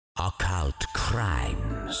Occult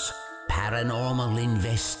crimes, paranormal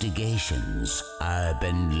investigations,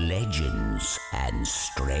 urban legends, and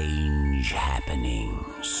strange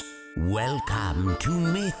happenings. Welcome to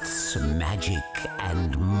Myths, Magic,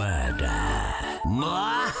 and Murder.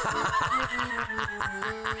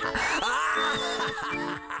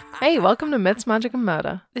 Hey, welcome to Myths, Magic, and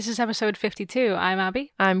Murder. This is episode 52. I'm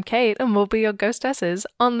Abby. I'm Kate, and we'll be your ghostesses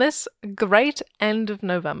on this great end of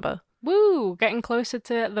November. Woo! Getting closer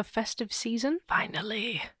to the festive season.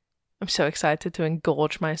 Finally. I'm so excited to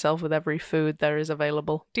engorge myself with every food there is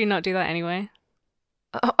available. Do you not do that anyway?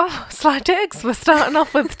 Oh, sly digs. We're starting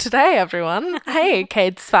off with today, everyone. Hey,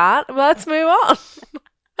 Kate's fat. Let's move on.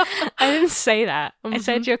 I didn't say that. I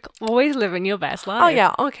said you're always living your best life. Oh,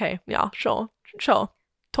 yeah. Okay. Yeah, sure.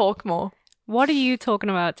 Talk more. What are you talking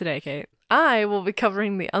about today, Kate? I will be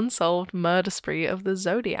covering the unsolved murder spree of the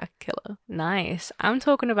Zodiac Killer. Nice. I'm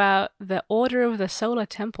talking about the Order of the Solar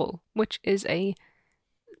Temple, which is a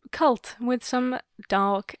cult with some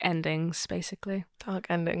dark endings, basically. Dark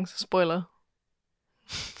endings. Spoiler.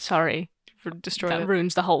 Sorry. Destroyed That it.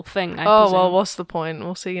 ruins the whole thing, I Oh, presume. well, what's the point?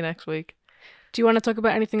 We'll see you next week. Do you want to talk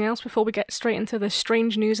about anything else before we get straight into the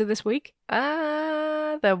strange news of this week?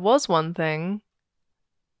 There was one thing.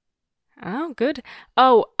 Oh, good.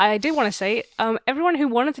 Oh, I did want to say, everyone who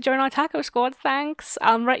wanted to join our taco squad, thanks.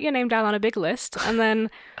 Write your name down on a big list, and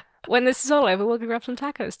then when this is all over, we'll go grab some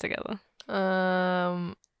tacos together.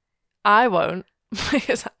 I won't,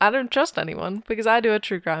 because I don't trust anyone, because I do a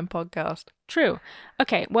true crime podcast. True.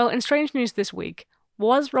 Okay, well, in strange news this week,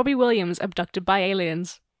 was Robbie Williams abducted by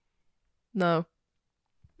aliens? No.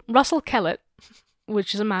 Russell Kellett,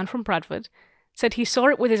 which is a man from Bradford, said he saw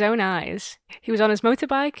it with his own eyes. He was on his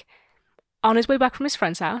motorbike on his way back from his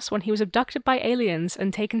friend's house when he was abducted by aliens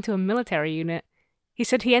and taken to a military unit. He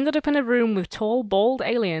said he ended up in a room with tall, bald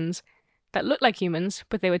aliens that looked like humans,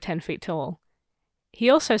 but they were 10 feet tall. He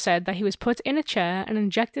also said that he was put in a chair and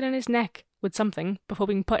injected in his neck with something before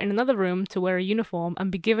being put in another room to wear a uniform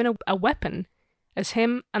and be given a weapon, as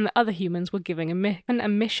him and the other humans were giving a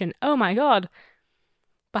mission. Oh my god!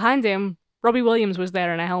 Behind him, Robbie Williams was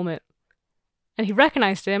there in a helmet. And he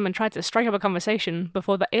recognized him and tried to strike up a conversation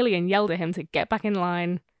before the alien yelled at him to get back in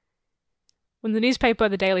line. When the newspaper,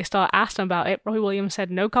 the Daily Star, asked him about it, Robbie Williams said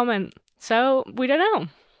no comment. So, we don't know.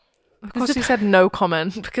 Of course he said no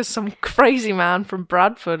comment, because some crazy man from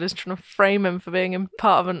Bradford is trying to frame him for being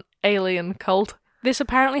part of an alien cult. This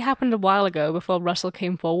apparently happened a while ago before Russell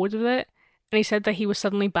came forward with it, and he said that he was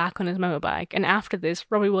suddenly back on his motorbike, and after this,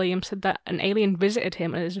 Robbie Williams said that an alien visited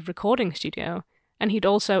him at his recording studio, and he'd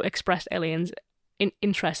also expressed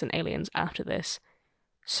interest in aliens after this.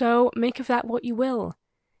 So, make of that what you will.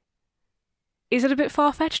 Is it a bit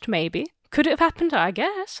far-fetched? Maybe. Could it have happened? I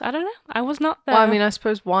guess. I don't know. I was not there. Well, I mean, I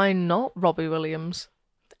suppose why not Robbie Williams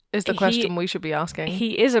is the question we should be asking.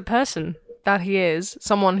 He is a person. That he is.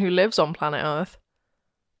 Someone who lives on planet Earth.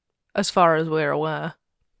 As far as we're aware.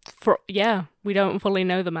 Yeah, we don't fully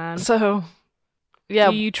know the man. So,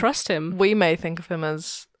 yeah. Do you trust him? We may think of him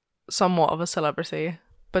as somewhat of a celebrity,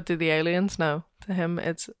 but do the aliens? No. To him,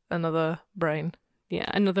 it's another brain. Yeah,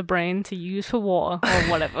 another brain to use for war or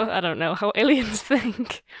whatever. I don't know how aliens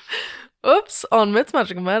think. Oops, on Myths,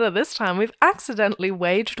 Magic, and Murder this time, we've accidentally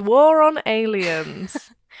waged war on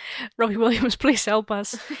aliens. Robbie Williams, please help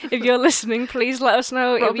us. If you're listening, please let us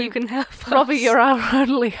know if you can help us. Robbie, you're our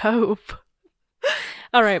only hope.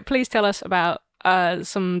 All right, please tell us about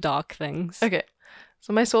some dark things. Okay,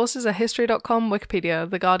 so my sources are history.com, Wikipedia,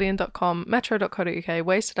 theguardian.com, metro.co.uk,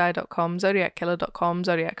 wastedeye.com, zodiackiller.com,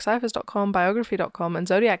 zodiacciphers.com, biography.com, and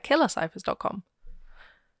zodiackillerciphers.com.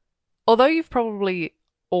 Although you've probably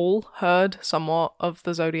all heard somewhat of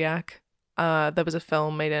the Zodiac, there was a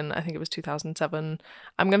film made in, I think it was 2007.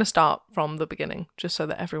 I'm going to start from the beginning, just so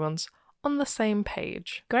that everyone's on the same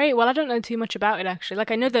page. Great. Well, I don't know too much about it, actually. Like,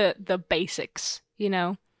 I know the basics, you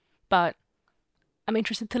know, but I'm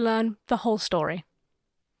interested to learn the whole story.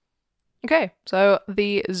 Okay, so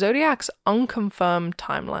the Zodiac's unconfirmed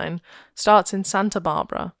timeline starts in Santa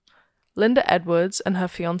Barbara. Linda Edwards and her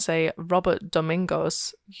fiancé Robert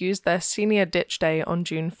Domingos used their senior ditch day on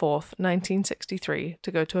June 4th, 1963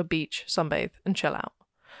 to go to a beach, sunbathe, and chill out.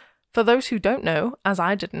 For those who don't know, as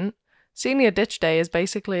I didn't, senior ditch day is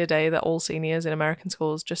basically a day that all seniors in American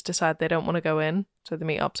schools just decide they don't want to go in, so they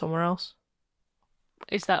meet up somewhere else.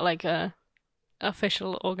 Is that like a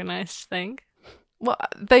official organized thing? Well,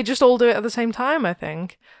 they just all do it at the same time, I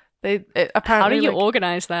think. Apparently, how do you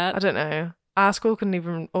organize that? I don't know. Our school couldn't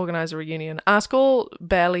even organise a reunion. Our school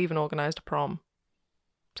barely even organised a prom.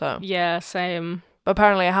 So yeah, same. But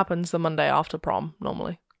apparently it happens the Monday after prom,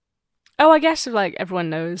 normally. Oh, I guess if like everyone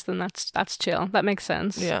knows, then that's chill. That makes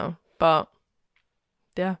sense. Yeah, but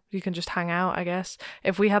yeah, you can just hang out, I guess.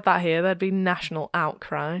 If we had that here, there'd be national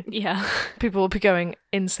outcry. Yeah. People would be going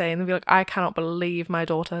insane. They'd be like, I cannot believe my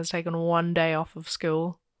daughter has taken 1 day off of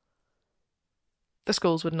school. The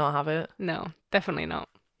schools would not have it. No, definitely not.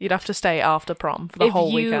 You'd have to stay after prom for the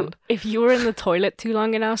whole weekend. If you were in the toilet too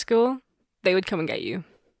long in our school, they would come and get you.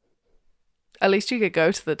 At least you could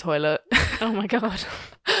go to the toilet. Oh my god.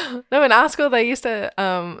 No, in our school they used to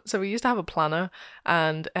so we used to have a planner,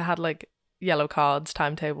 and it had like yellow cards,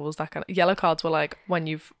 timetables, that kind of. Yellow cards were like when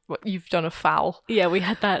you've done a foul. Yeah, we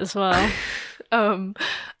had that as well. And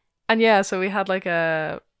yeah, so we had like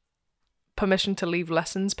a permission to leave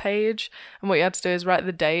lessons page, and what you had to do is write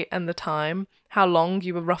the date and the time, how long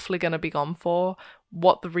you were roughly going to be gone for,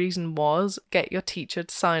 what the reason was, get your teacher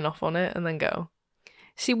to sign off on it, and then go.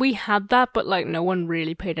 See, we had that, but like no one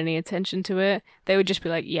really paid any attention to it. They would just be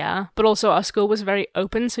like, yeah. But also our school was very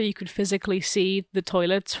open, so you could physically see the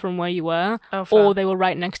toilets from where you were. Oh, fair. Or they were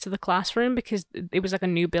right next to the classroom because it was like a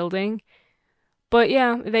new building. But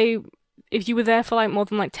yeah, if you were there for like more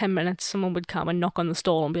than like 10 minutes, someone would come and knock on the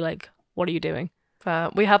stall and be like, what are you doing?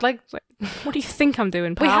 We had like what do you think I'm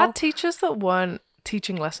doing, pal? we had teachers that weren't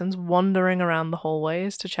teaching lessons wandering around the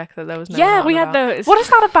hallways to check that there was no Yeah, one we out had and about. those. What is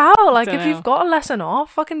that about? Like, if Dunno. you've got a lesson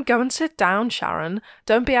off, fucking go and sit down, Sharon.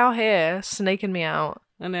 Don't be out here snaking me out.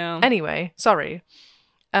 I know. Anyway, sorry.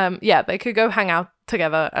 Yeah, they could go hang out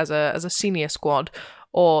together as a senior squad,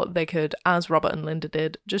 or they could, as Robert and Linda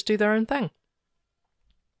did, just do their own thing.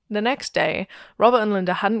 The next day, Robert and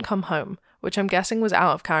Linda hadn't come home, which I'm guessing was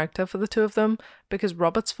out of character for the two of them, because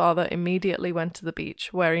Robert's father immediately went to the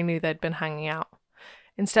beach, where he knew they'd been hanging out.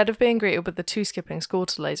 Instead of being greeted with the two skipping school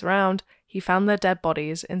to laze around, he found their dead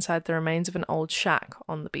bodies inside the remains of an old shack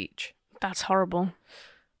on the beach. That's horrible.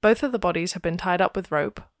 Both of the bodies had been tied up with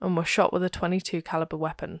rope and were shot with a .22 caliber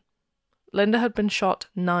weapon. Linda had been shot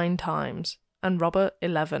 9 times, and Robert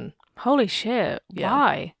 11. Holy shit. Yeah.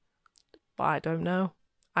 Why? I don't know.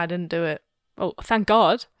 I didn't do it. Oh, thank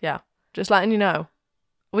God. Yeah, just letting you know.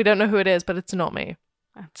 We don't know who it is, but it's not me.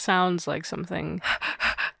 That sounds like something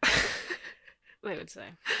they would say.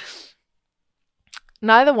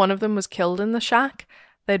 Neither one of them was killed in the shack.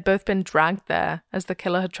 They'd both been dragged there, as the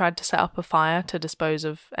killer had tried to set up a fire to dispose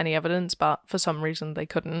of any evidence, but for some reason they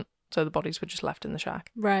couldn't, so the bodies were just left in the shack.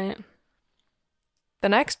 Right. The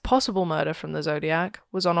next possible murder from the Zodiac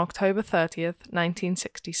was on October 30th,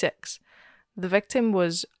 1966. The victim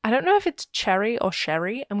was, I don't know if it's Cherry or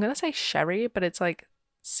Sherry. I'm going to say Sherry, but it's like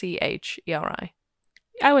Cheri.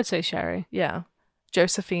 I would say Sherry. Yeah.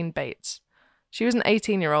 Josephine Bates. She was an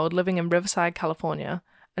 18-year-old living in Riverside, California,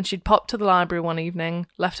 and she'd popped to the library one evening,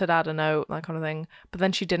 left her dad a note, that kind of thing, but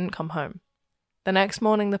then she didn't come home. The next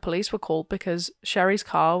morning, the police were called because Sherry's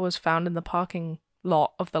car was found in the parking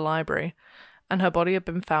lot of the library, and her body had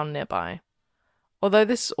been found nearby. Although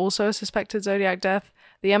this is also a suspected Zodiac death,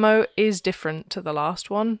 the MO is different to the last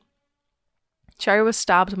one. Sherry was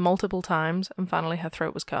stabbed multiple times, and finally her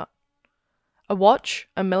throat was cut. A watch,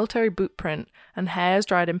 a military boot print, and hairs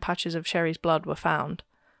dried in patches of Sherry's blood were found,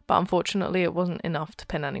 but unfortunately it wasn't enough to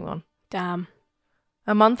pin anyone. Damn.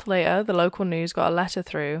 A month later, the local news got a letter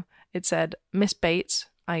through. It said, Miss Bates,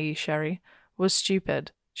 i.e. Sherry, was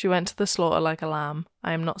stupid. She went to the slaughter like a lamb.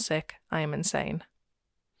 I am not sick. I am insane.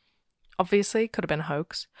 Obviously, could have been a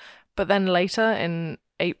hoax. But then later, in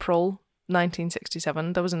April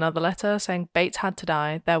 1967, there was another letter saying Bates had to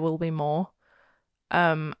die. There will be more.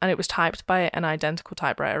 And it was typed by an identical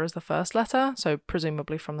typewriter as the first letter, so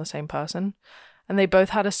presumably from the same person. And they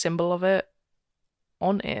both had a symbol of it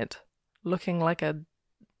on it, looking like a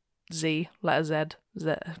Z, letter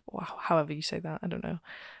Z, however you say that, I don't know.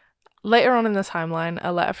 Later on in the timeline,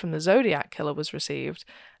 a letter from the Zodiac killer was received,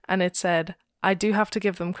 and it said, I do have to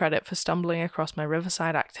give them credit for stumbling across my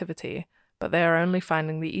Riverside activity, but they are only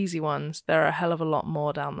finding the easy ones. There are a hell of a lot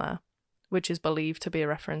more down there, which is believed to be a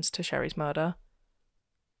reference to Sherry's murder.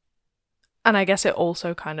 And I guess it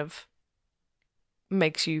also kind of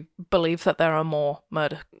makes you believe that there are more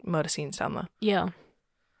murder scenes down there. Yeah.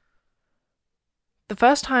 The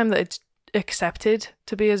first time that it's accepted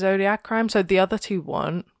to be a Zodiac crime, so the other two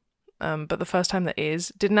weren't, but the first time that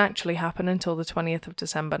is, didn't actually happen until the 20th of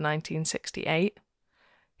December 1968.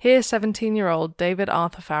 Here, 17-year-old David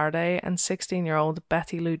Arthur Faraday and 16-year-old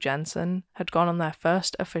Betty Lou Jensen had gone on their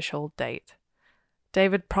first official date.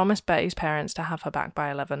 David promised Betty's parents to have her back by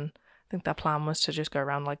 11. I think their plan was to just go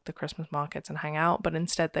around like the Christmas markets and hang out, but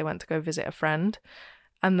instead they went to go visit a friend.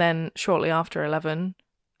 And then shortly after 11,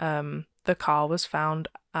 the car was found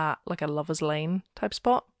at like a Lover's Lane type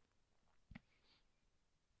spot.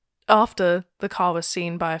 After the car was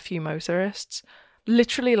seen by a few motorists,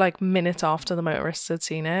 literally like minutes after the motorists had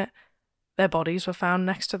seen it, their bodies were found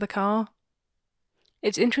next to the car.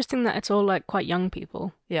 It's interesting that it's all like quite young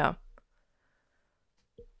people. Yeah.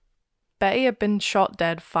 Betty had been shot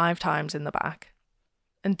dead 5 times in the back,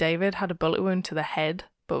 and David had a bullet wound to the head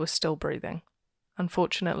but was still breathing.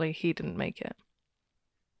 Unfortunately, he didn't make it.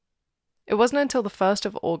 It wasn't until the 1st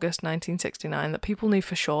of August 1969 that people knew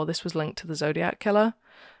for sure this was linked to the Zodiac Killer,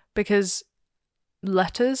 because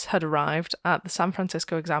letters had arrived at the San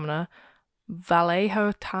Francisco Examiner,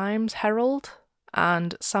 Vallejo Times-Herald,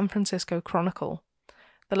 and San Francisco Chronicle.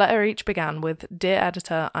 The letter each began with, "Dear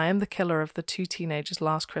editor, I am the killer of the 2 teenagers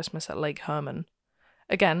last Christmas at Lake Herman."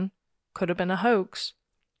 Again, could have been a hoax,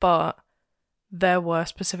 but there were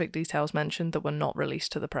specific details mentioned that were not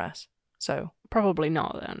released to the press. So, Probably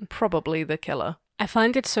not then. probably the killer. I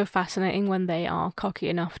find it so fascinating when they are cocky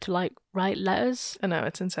enough to like write letters I know,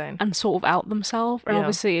 it's insane. and sort of out themselves. And Yeah.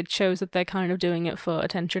 obviously it shows that they're kind of doing it for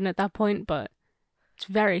attention at that point, but it's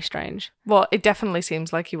very strange. Well, it definitely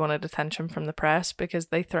seems like he wanted attention from the press, because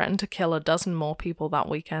they threatened to kill a dozen more people that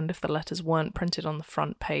weekend if the letters weren't printed on the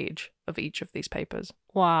front page of each of these papers.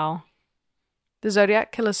 Wow. The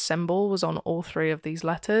Zodiac Killer's symbol was on all 3 of these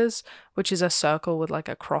letters, which is a circle with like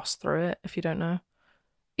a cross through it, if you don't know.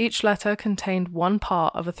 Each letter contained one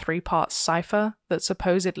part of a 3-part cipher that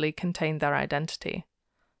supposedly contained their identity.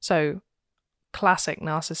 So, classic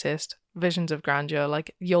narcissist, visions of grandeur,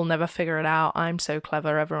 like, you'll never figure it out, I'm so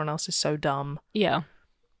clever, everyone else is so dumb. Yeah.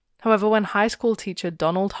 However, when high school teacher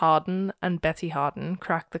Donald Harden and Betty Harden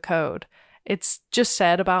cracked the code, it's just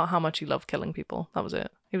said about how much he loved killing people. That was it.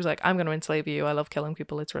 He was like, I'm going to enslave you, I love killing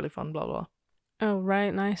people, it's really fun, blah, blah. Oh,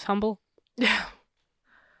 right. Nice. Humble. Yeah.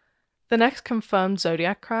 The next confirmed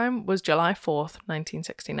Zodiac crime was July 4th,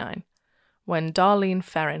 1969, when Darlene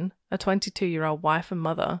Ferrin, a 22-year-old wife and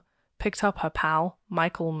mother, picked up her pal,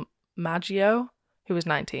 Michael Maggio, who was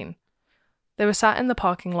 19. They were sat in the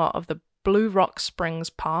parking lot of the Blue Rock Springs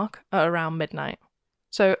Park at around midnight.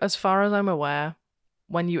 So, as far as I'm aware,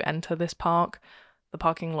 when you enter this park, the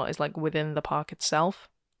parking lot is like within the park itself,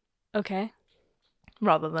 Okay.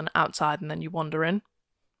 rather than outside and then you wander in.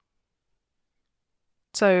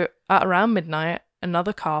 So, at around midnight,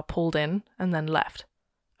 another car pulled in and then left,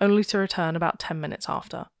 only to return about 10 minutes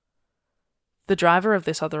after. The driver of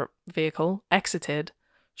this other vehicle exited,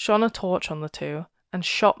 shone a torch on the 2, and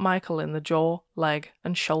shot Michael in the jaw, leg,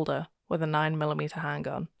 and shoulder with a 9mm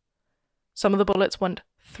handgun. Some of the bullets went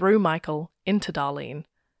through Michael into Darlene.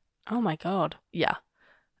 Oh my god. Yeah.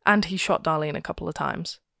 And he shot Darlene a couple of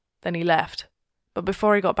times. Then he left. But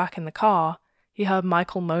before he got back in the car, he heard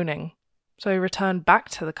Michael moaning. So he returned back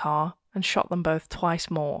to the car and shot them both twice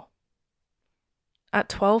more. At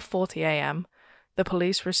 12:40 a.m., the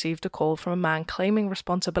police received a call from a man claiming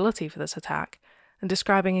responsibility for this attack and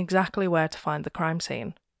describing exactly where to find the crime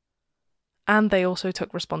scene. And they also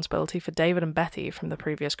took responsibility for David and Betty from the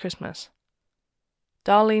previous Christmas.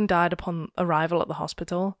 Darlene died upon arrival at the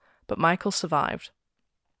hospital, but Michael survived.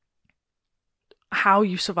 How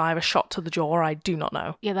you survive a shot to the jaw, I do not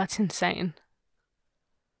know. Yeah, that's insane.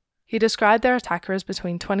 He described their attacker as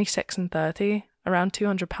between 26 and 30, around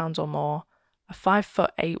 200 pounds or more, a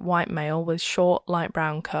 5'8" white male with short, light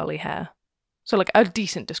brown, curly hair. So, like, a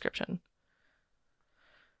decent description.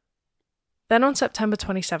 Then on September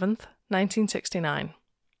 27th, 1969,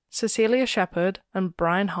 Cecilia Shepard and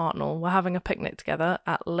Brian Hartnell were having a picnic together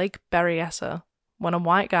at Lake Berryessa when a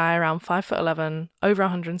white guy around 5'11", over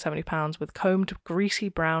 170 pounds, with combed, greasy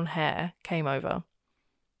brown hair came over.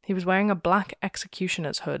 He was wearing a black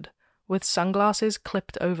executioner's hood, with sunglasses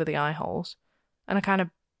clipped over the eye holes, and a kind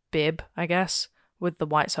of bib, I guess, with the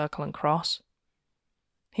white circle and cross.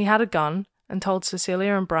 He had a gun and told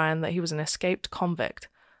Cecilia and Brian that he was an escaped convict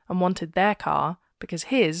and wanted their car because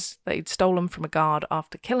his, that he'd stolen from a guard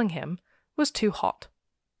after killing him, was too hot.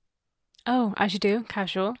 Oh, as you do.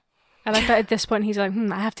 Casual. I like that at this point he's like,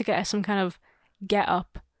 I have to get some kind of get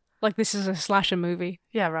up. Like this is a slasher movie.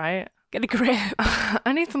 Yeah, right? Get a grip.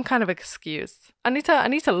 I need some kind of excuse. I need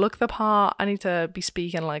to look the part. I need to be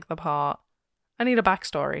speaking like the part. I need a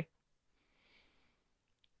backstory.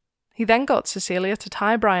 He then got Cecilia to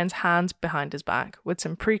tie Brian's hands behind his back with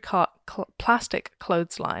some pre-cut plastic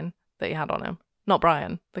clothesline that he had on him. Not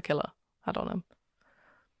Brian, the killer, had on him.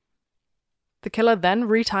 The killer then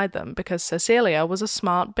retied them because Cecilia was a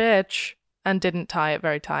smart bitch and didn't tie it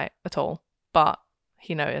very tight at all. But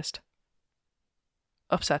he noticed.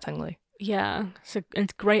 Upsettingly. Yeah,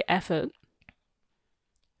 it's great effort.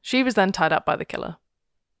 She was then tied up by the killer.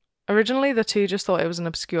 Originally, the two just thought it was an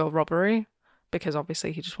obscure robbery, because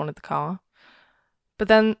obviously he just wanted the car. But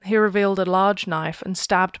then he revealed a large knife and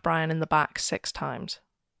stabbed Brian in the back 6 times.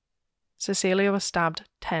 Cecilia was stabbed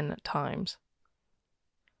 10 times.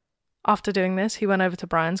 After doing this, he went over to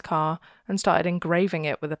Brian's car and started engraving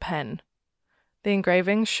it with a pen. The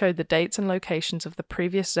engravings showed the dates and locations of the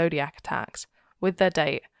previous Zodiac attacks, with their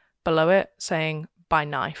date, below it saying by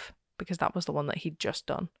knife, because that was the one that he'd just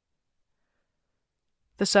done.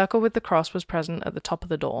 The circle with the cross was present at the top of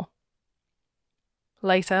the door.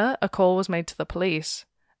 Later, a call was made to the police.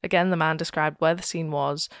 Again, the man described where the scene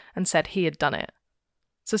was and said he had done it.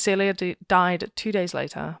 Cecilia died 2 days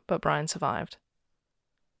later, but Brian survived.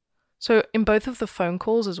 So in both of the phone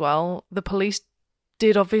calls as well, the police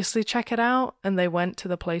did obviously check it out, and they went to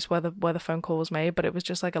the place where the phone call was made, but it was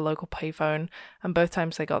just like a local payphone, and both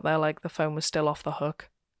times they got there, like, the phone was still off the hook.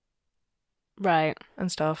 Right.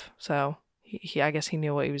 And stuff. So he I guess he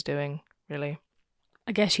knew what he was doing, really.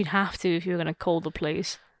 I guess you'd have to if you were going to call the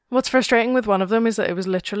police. What's frustrating with one of them is that it was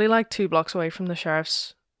literally like 2 blocks away from the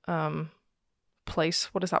sheriff's place.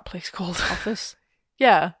 What is that place called? Office?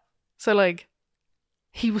 Yeah. So, like,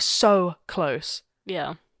 he was so close.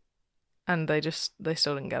 Yeah. And they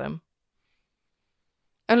still didn't get him.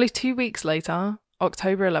 Only 2 weeks later,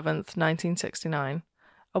 October 11th, 1969,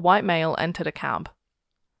 a white male entered a cab.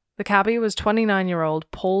 The cabbie was 29-year-old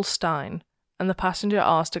Paul Stein, and the passenger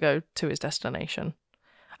asked to go to his destination.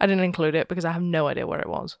 I didn't include it because I have no idea where it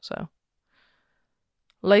was, so.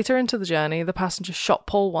 Later into the journey, the passenger shot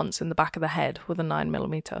Paul once in the back of the head with a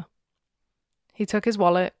 9mm. He took his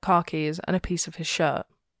wallet, car keys, and a piece of his shirt.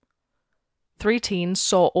 3 teens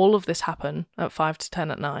saw all of this happen at 5 to 10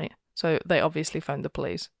 at night, so they obviously phoned the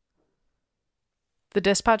police. The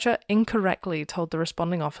dispatcher incorrectly told the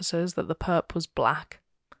responding officers that the perp was black.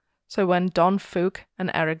 So when Don Fuch and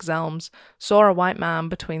Eric Zelms saw a white man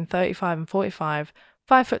between 35 and 45,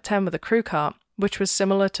 5'10" with a crew cut, which was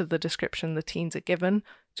similar to the description the teens had given,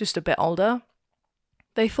 just a bit older,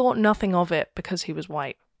 they thought nothing of it because he was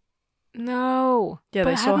white. No. Yeah, but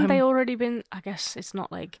they saw hadn't him. they already been... I guess it's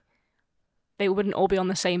not like... They wouldn't all be on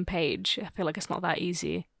the same page. I feel like it's not that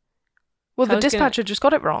easy. Well, the dispatcher just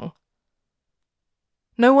got it wrong.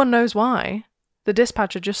 No one knows why. The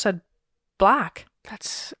dispatcher just said black.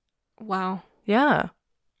 That's... Wow. Yeah.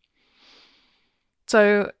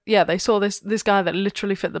 So, yeah, they saw this guy that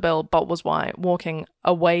literally fit the bill but was white walking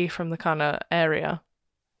away from the kind of area.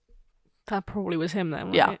 That probably was him then,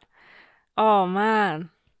 right? Yeah. Oh,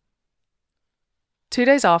 man. 2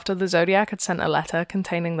 days after, the Zodiac had sent a letter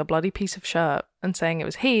containing the bloody piece of shirt and saying it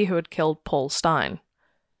was he who had killed Paul Stein.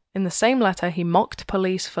 In the same letter, he mocked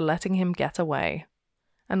police for letting him get away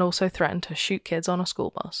and also threatened to shoot kids on a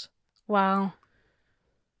school bus. Wow.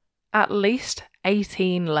 At least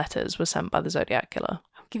 18 letters were sent by the Zodiac killer.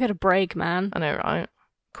 Give it a break, man. I know, right?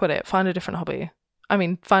 Quit it. Find a different hobby. I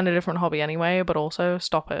mean, find a different hobby anyway, but also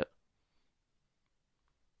stop it.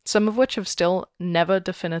 Some of which have still never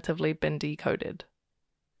definitively been decoded.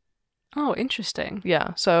 Oh, interesting.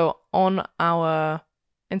 Yeah, so on our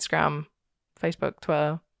Instagram, Facebook,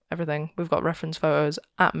 Twitter, everything, we've got reference photos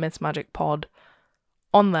at MythsMagicPod.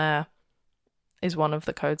 On there is one of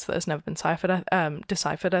the codes that has never been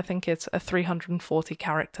deciphered. I think it's a 340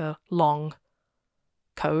 character long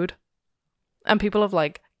code. And people have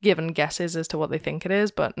like given guesses as to what they think it is,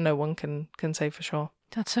 but no one can say for sure.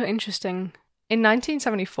 That's so interesting. In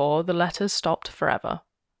 1974, the letters stopped forever,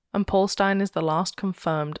 and Paul Stein is the last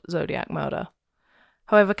confirmed Zodiac murder.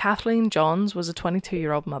 However, Kathleen Johns was a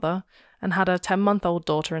 22-year-old mother and had a 10-month-old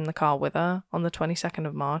daughter in the car with her on the 22nd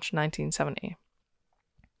of March, 1970.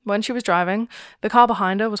 When she was driving, the car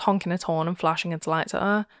behind her was honking its horn and flashing its lights at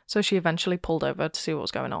her, so she eventually pulled over to see what was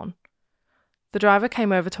going on. The driver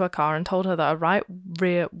came over to her car and told her that her right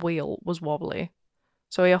rear wheel was wobbly,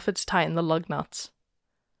 so he offered to tighten the lug nuts.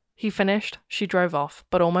 He finished, she drove off,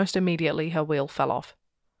 but almost immediately her wheel fell off.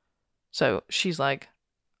 So she's like,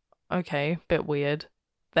 okay, bit weird.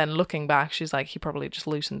 Then looking back, she's like, he probably just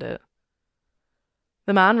loosened it.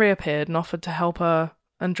 The man reappeared and offered to help her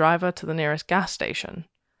and drive her to the nearest gas station.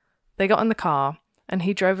 They got in the car, and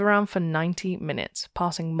he drove around for 90 minutes,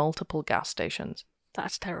 passing multiple gas stations.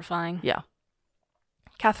 That's terrifying. Yeah.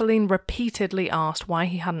 Kathleen repeatedly asked why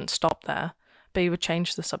he hadn't stopped there, but he would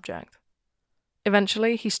change the subject.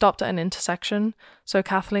 Eventually, he stopped at an intersection, so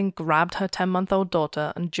Kathleen grabbed her 10-month-old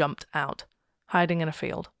daughter and jumped out, hiding in a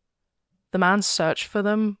field. The man searched for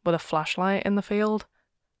them with a flashlight in the field,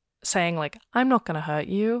 saying, like, I'm not going to hurt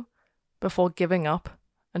you, before giving up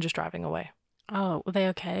and just driving away. Oh, were they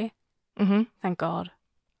okay? Mm-hmm. Thank God.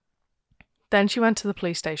 Then she went to the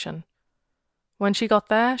police station. When she got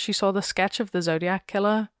there, she saw the sketch of the Zodiac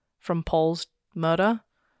killer from Paul's murder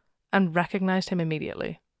and recognized him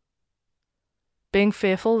immediately. Being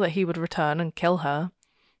fearful that he would return and kill her,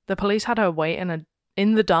 the police had her wait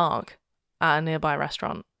in the dark at a nearby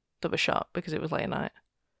restaurant that was shut because it was late at night.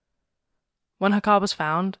 When her car was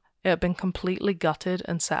found, it had been completely gutted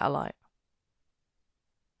and set alight.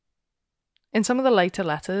 In some of the later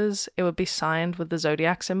letters, it would be signed with the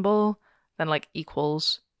zodiac symbol, then like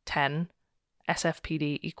equals 10,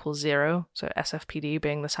 SFPD equals 0, so SFPD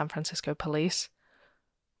being the San Francisco police,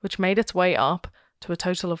 which made its way up to a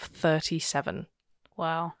total of 37.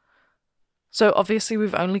 Wow. So obviously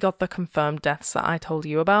we've only got the confirmed deaths that I told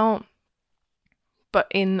you about, but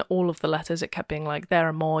in all of the letters it kept being like, there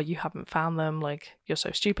are more, you haven't found them, like, you're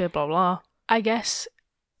so stupid, blah, blah. I guess,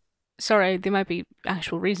 sorry, there might be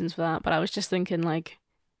actual reasons for that, but I was just thinking, like,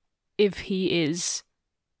 if he is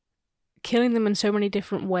killing them in so many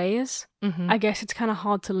different ways, I guess it's kind of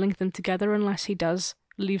hard to link them together unless he does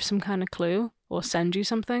leave some kind of clue or send you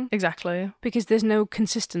something. Exactly. Because there's no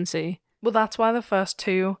consistency. Well, that's why the first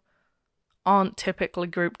two aren't typically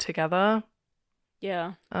grouped together.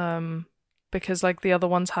 Yeah. Because like the other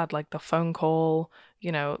ones had like the phone call,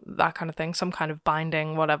 you know, that kind of thing, some kind of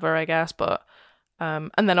binding, whatever, I guess. But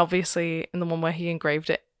and then obviously in the one where he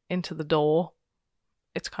engraved it into the door,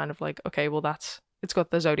 it's kind of like, okay, well it's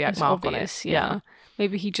got the zodiac mark obvious, on it. Yeah.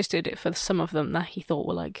 Maybe he just did it for some of them that he thought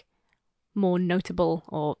were like more notable,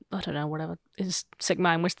 or I don't know, whatever his sick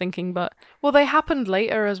mind was thinking. But well, they happened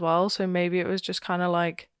later as well, so maybe it was just kind of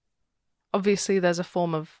like, obviously there's a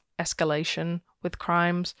form of escalation with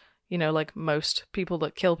crimes. You know, like most people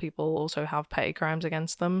that kill people also have petty crimes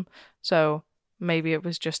against them. So maybe it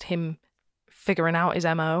was just him figuring out his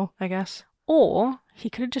MO, I guess. Or he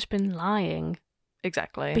could have just been lying.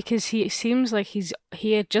 Exactly. Because he seems like he's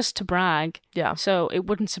here just to brag. Yeah. So it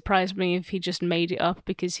wouldn't surprise me if he just made it up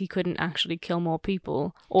because he couldn't actually kill more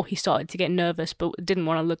people. Or he started to get nervous but didn't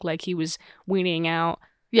want to look like he was weaning out.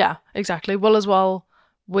 Yeah, exactly. Well, as well,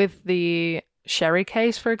 with the Sherry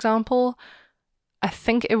case, for example, I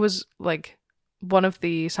think it was like one of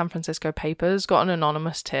the San Francisco papers got an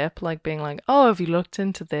anonymous tip, like being like, oh, have you looked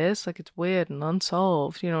into this? Like, it's weird and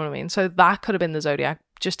unsolved. You know what I mean? So that could have been the Zodiac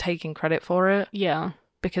just taking credit for it. Yeah.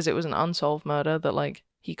 Because it was an unsolved murder that, like,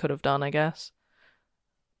 he could have done, I guess.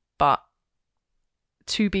 But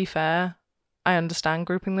to be fair, I understand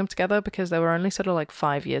grouping them together because there were only sort of like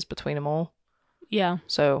 5 years between them all. Yeah.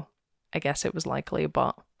 So I guess it was likely,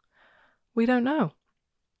 but we don't know.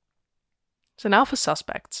 So now for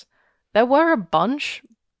suspects. There were a bunch,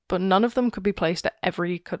 but none of them could be placed at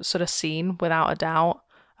every sort of scene without a doubt,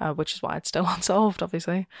 which is why it's still unsolved,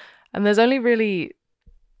 obviously. And there's only really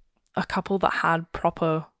a couple that had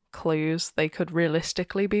proper clues. They could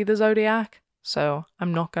realistically be the Zodiac, so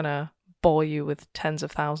I'm not going to bore you with tens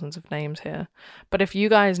of thousands of names here. But if you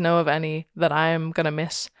guys know of any that I am going to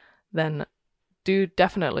miss, then do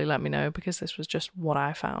definitely let me know, because this was just what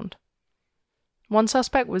I found. One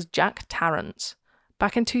suspect was Jack Tarrance.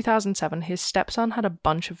 Back in 2007, his stepson had a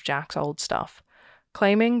bunch of Jack's old stuff,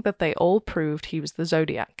 claiming that they all proved he was the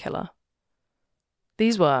Zodiac killer.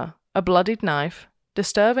 These were a bloodied knife,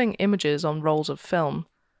 disturbing images on rolls of film,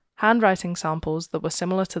 handwriting samples that were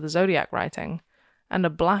similar to the Zodiac writing, and a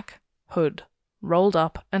black hood rolled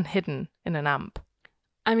up and hidden in an amp.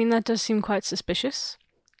 I mean, that does seem quite suspicious.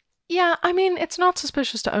 Yeah, I mean, it's not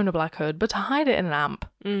suspicious to own a black hood, but to hide it in an amp,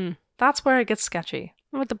 that's where it gets sketchy.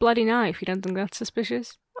 With the bloody knife, you don't think that's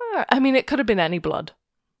suspicious? I mean, it could have been any blood.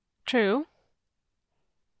 True.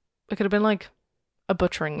 It could have been like a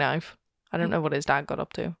butchering knife. I don't know what his dad got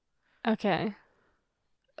up to. Okay.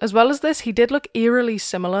 As well as this, he did look eerily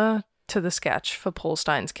similar to the sketch for Paul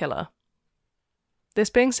Stine's killer. This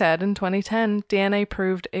being said, in 2010, DNA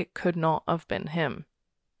proved it could not have been him.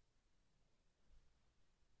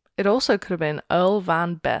 It also could have been Earl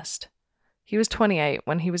Van Best. He was 28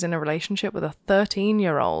 when he was in a relationship with a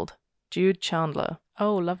 13-year-old, Jude Chandler.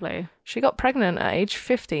 Oh, lovely. She got pregnant at age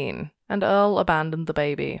 15, and Earl abandoned the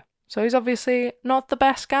baby. So he's obviously not the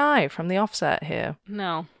best guy from the offset here.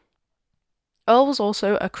 No. Earl was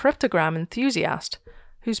also a cryptogram enthusiast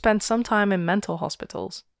who spent some time in mental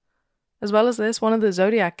hospitals. As well as this, one of the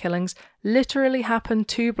Zodiac killings literally happened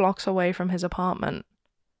 2 blocks away from his apartment.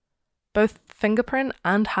 Both fingerprint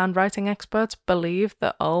and handwriting experts believe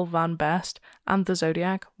that Earl Van Best and the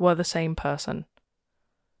Zodiac were the same person.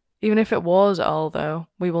 Even if it was Earl, though,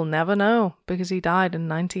 we will never know because he died in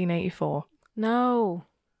 1984. No.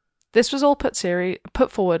 This was all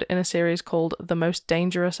put forward in a series called The Most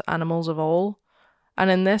Dangerous Animals of All,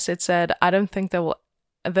 and in this it said, I don't think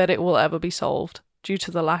that it will ever be solved due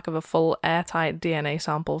to the lack of a full airtight DNA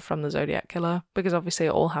sample from the Zodiac killer, because obviously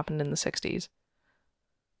it all happened in the 60s.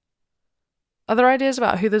 Other ideas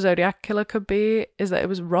about who the Zodiac killer could be is that it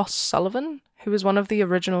was Ross Sullivan, who was one of the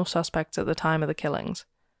original suspects at the time of the killings.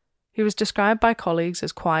 He was described by colleagues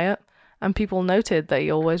as quiet, and people noted that he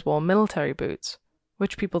always wore military boots,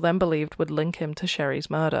 which people then believed would link him to Sherry's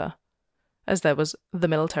murder, as there was the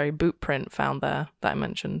military boot print found there that I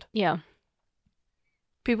mentioned. Yeah.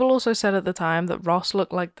 People also said at the time that Ross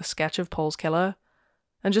looked like the sketch of Paul's killer,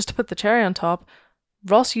 and just to put the cherry on top,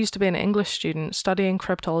 Ross used to be an English student studying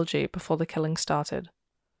cryptology before the killing started.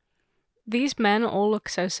 These men all look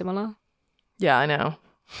so similar. Yeah, I know.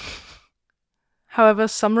 However,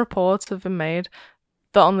 some reports have been made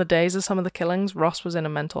that on the days of some of the killings, Ross was in a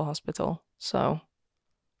mental hospital, so...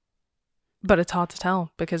 But it's hard to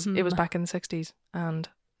tell, because it was back in the 60s, and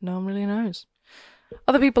no one really knows.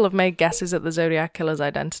 Other people have made guesses at the Zodiac killer's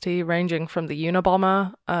identity, ranging from the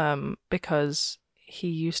Unabomber, because he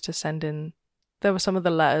used to send in... There were some of the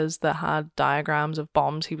letters that had diagrams of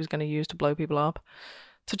bombs he was going to use to blow people up,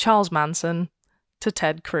 to Charles Manson, to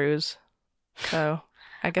Ted Cruz. So,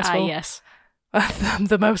 I guess we'll... yes.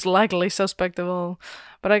 the most likely suspect of all.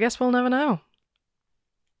 But I guess we'll never know.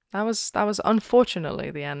 That was unfortunately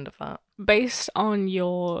the end of that. Based on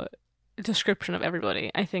your description of everybody,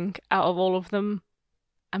 I think out of all of them,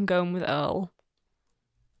 I'm going with Earl.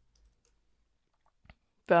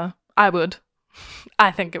 But I would.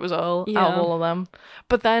 I think it was Earl out of all of them.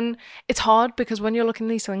 But then it's hard because when you're looking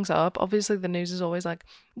these things up, obviously the news is always like,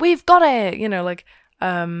 we've got it! You know, like,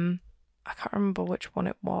 I can't remember which one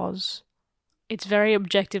it was. It's very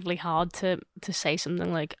objectively hard to say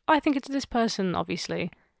something like, I think it's this person,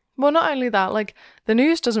 obviously. Well, not only that, like, the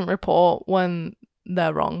news doesn't report when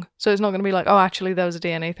they're wrong. So it's not going to be like, oh, actually, there was a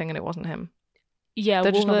DNA thing and it wasn't him. Yeah,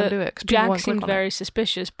 They're just not going to do it. Jack seemed very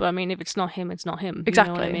suspicious, but I mean, if it's not him, it's not him.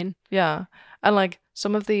 Exactly. You know what I mean? Yeah. And like,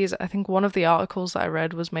 some of these, I think one of the articles that I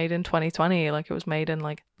read was made in 2020. Like, it was made in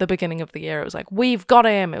like the beginning of the year. It was like, we've got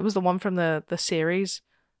him. It was the one from the series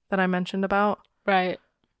that I mentioned about. Right.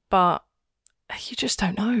 But you just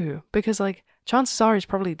don't know because like chances are he's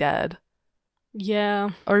probably dead.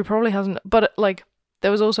 Yeah. Or he probably hasn't. But like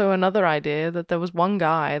there was also another idea that there was one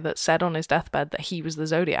guy that said on his deathbed that he was the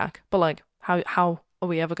Zodiac. But like how are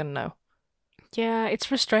we ever going to know? Yeah, it's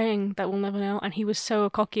frustrating that we'll never know. And he was so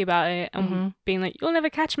cocky about it and being like, you'll never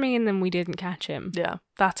catch me. And then we didn't catch him. Yeah,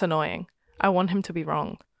 that's annoying. I want him to be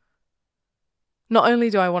wrong. Not only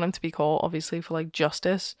do I want him to be caught, obviously, for like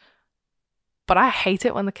justice, but I hate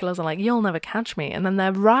it when the killers are like, you'll never catch me. And then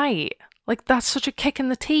they're right. Like, that's such a kick in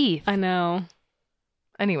the teeth. I know.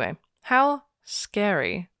 Anyway, how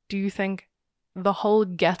scary do you think the whole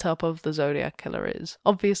get-up of the Zodiac killer is?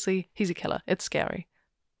 Obviously, he's a killer. It's scary.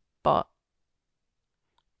 But...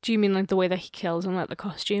 Do you mean like the way that he kills and like the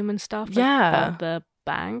costume and stuff? Like, yeah. The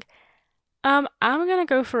bang? I'm gonna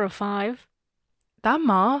go for a 5. That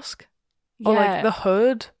mask... Or like the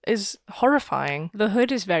hood is horrifying. The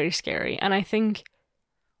hood is very scary. And I think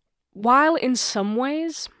while in some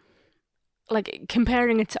ways, like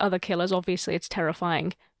comparing it to other killers, obviously it's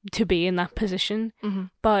terrifying to be in that position. Mm-hmm.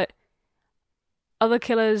 But other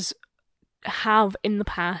killers have in the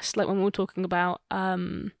past, like when we were talking about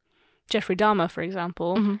Jeffrey Dahmer, for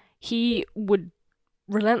example, he would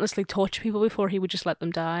relentlessly torture people before he would just let them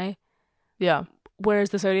die. Yeah. Whereas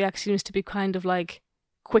the Zodiac seems to be kind of like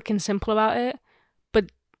quick and simple about it, but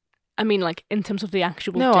I mean like in terms of the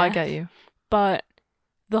actual death, I get you, but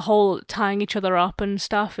the whole tying each other up and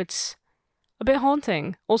stuff, it's a bit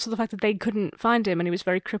haunting. Also the fact that they couldn't find him and he was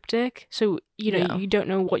very cryptic, so you know you don't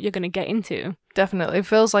know what you're going to get into. Definitely, it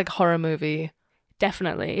feels like horror movie.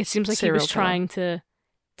 Definitely, it seems like he was trying to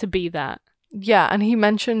be that. Yeah, and he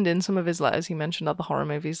mentioned in some of his letters, he mentioned other horror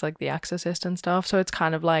movies like The Exorcist and stuff, so it's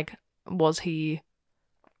kind of like, was he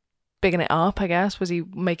bigging it up, I guess? Was he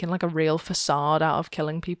making like a real facade out of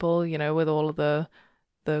killing people, you know, with all of the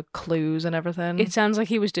clues and everything? It sounds like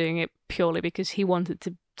he was doing it purely because he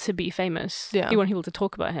wanted to be famous. Yeah. He wanted people to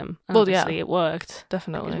talk about him. And well, obviously yeah. It worked.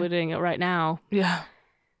 Definitely. Because we're doing it right now. Yeah.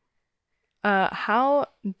 How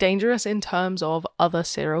dangerous in terms of other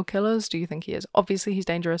serial killers do you think he is? Obviously he's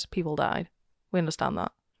dangerous. People died. We understand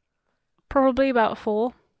that. Probably about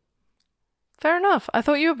 4. Fair enough. I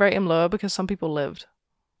thought you would rate him lower because some people lived.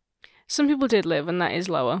 Some people did live, and that is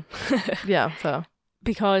lower. Yeah, fair.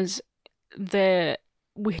 Because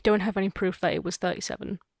we don't have any proof that it was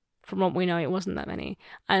 37. From what we know, it wasn't that many.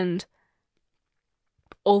 And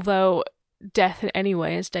although death in any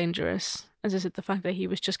way is dangerous, as I said, the fact that he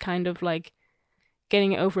was just kind of like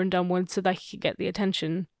getting it over and done with so that he could get the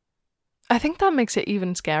attention. I think that makes it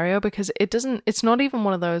even scarier because it's not even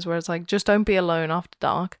one of those where it's like, just don't be alone after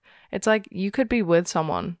dark. It's like, you could be with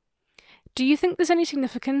someone. Do you think there's any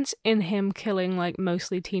significance in him killing, like,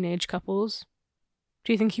 mostly teenage couples?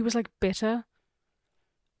 Do you think he was like bitter?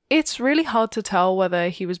 It's really hard to tell whether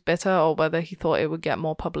he was bitter or whether he thought it would get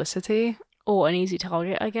more publicity, Or an easy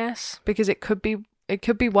target, I guess. because it could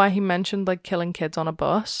be why he mentioned like killing kids on a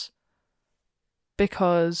bus,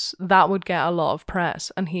 because that would get a lot of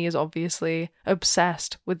press, and he is obviously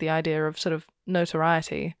obsessed with the idea of sort of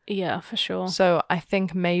notoriety. Yeah, for sure. So I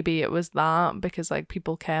think maybe it was that, because like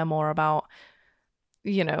people care more about,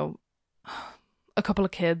 you know, a couple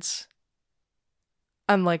of kids,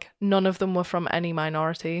 and like none of them were from any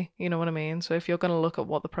minority, you know what I mean? So if you're going to look at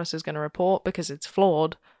what the press is going to report because it's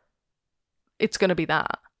flawed, it's going to be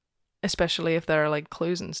that, especially if there are like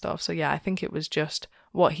clues and stuff. So yeah, I think it was just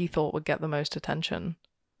what he thought would get the most attention.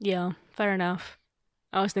 Yeah, fair enough.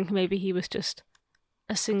 I was thinking maybe he was just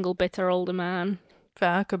a single bitter older man.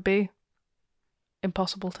 Fair, could be.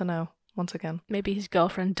 Impossible to know, once again. Maybe his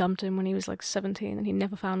girlfriend dumped him when he was like 17 and he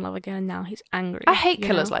never found love again, and now he's angry. I hate you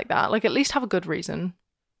killers know? like that. Like, at least have a good reason.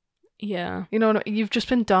 Yeah. You know what I mean? You've just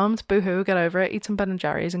been dumped, boo-hoo, get over it, eat some Ben and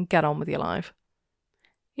Jerry's and get on with your life.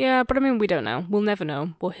 Yeah, but I mean, we don't know. We'll never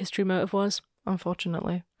know what his true motive was.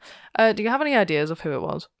 Unfortunately. Do you have any ideas of who it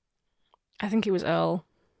was? I think it was Earl.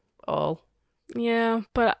 All. Yeah,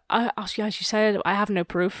 but as you said, I have no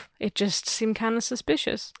proof. It just seemed kind of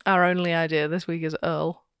suspicious. Our only idea this week is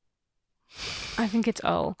Earl. I think it's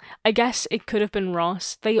Earl. I guess it could have been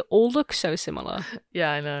Ross. They all look so similar.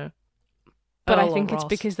 Yeah, I know. But Earl I think or it's Ross.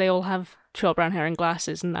 because they all have short brown hair and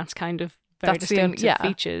glasses, and that's kind of very That's the only- distinctive yeah.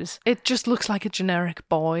 features. It just looks like a generic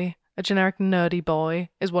boy. A generic nerdy boy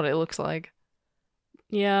is what it looks like.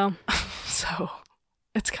 Yeah, So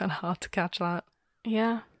it's kind of hard to catch that.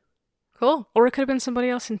 yeah. Cool. Or it could have been somebody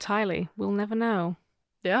else entirely. We'll never know.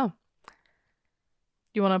 Yeah.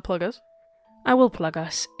 You want to plug us? I will plug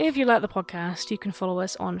us. If you like the podcast, you can follow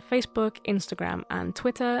us on Facebook, Instagram, and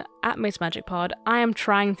Twitter at MitsMagicPod. I am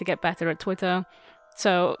trying to get better at Twitter,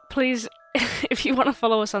 so please, if you want to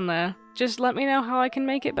follow us on there, just let me know how I can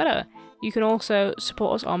make it better. You can also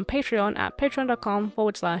support us on Patreon at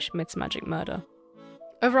patreon.com/MitsMagicMurder.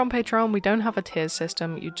 Over on Patreon, we don't have a tiers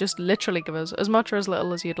system. You just literally give us as much or as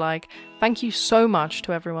little as you'd like. Thank you so much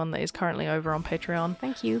to everyone that is currently over on Patreon.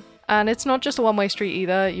 Thank you. And it's not just a one-way street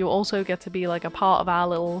either. You also get to be like a part of our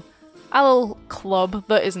little club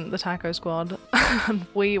that isn't the Taco Squad. And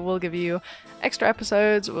we will give you extra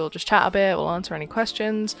episodes. We'll just chat a bit. We'll answer any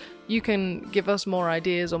questions. You can give us more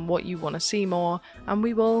ideas on what you want to see more, and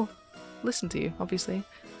we will listen to you, obviously.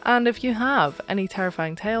 And if you have any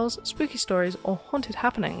terrifying tales, spooky stories, or haunted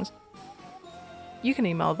happenings, you can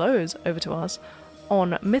email those over to us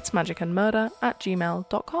on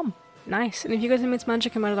mitsmagicandmurder@gmail.com. Nice. And if you go to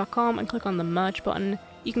mitsmagicandmurder.com and click on the merch button,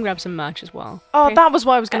 you can grab some merch as well. Oh, Okay. that was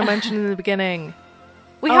what I was going to mention in the beginning.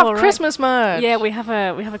 We Oh, have right. Christmas merch. Yeah, we have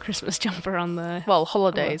a Christmas jumper on the Well,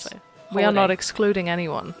 holidays. website. We are not Holiday. excluding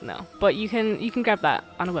anyone. No, but you can grab that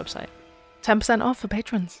on a website. 10% off for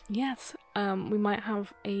patrons. Yes. We might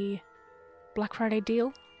have a Black Friday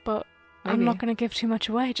deal, but I'm Maybe. not going to give too much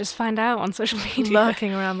away. Just find out on social media.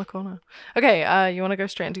 Lurking around the corner. Okay, you want to go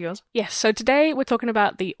straight into yours? Yes. So today we're talking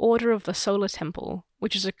about the Order of the Solar Temple,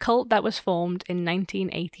 which is a cult that was formed in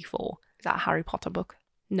 1984. Is that a Harry Potter book?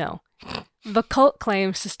 No. The cult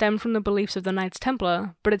claims to stem from the beliefs of the Knights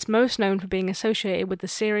Templar, but it's most known for being associated with the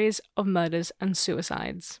series of murders and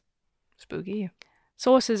suicides. Spooky.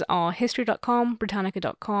 Sources are History.com,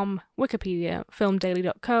 Britannica.com, Wikipedia,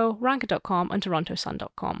 FilmDaily.co, Ranker.com, and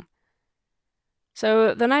TorontoSun.com.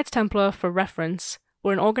 So, the Knights Templar, for reference,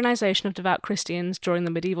 were an organisation of devout Christians during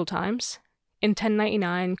the medieval times. In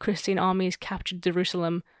 1099, Christian armies captured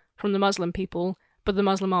Jerusalem from the Muslim people, but the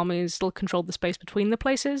Muslim armies still controlled the space between the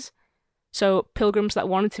places. So, pilgrims that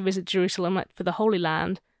wanted to visit Jerusalem for the Holy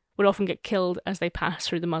Land would often get killed as they passed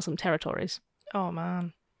through the Muslim territories. Oh,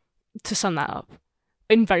 man. To sum that up,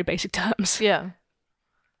 in very basic terms. Yeah.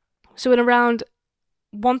 So in around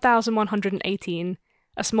 1118,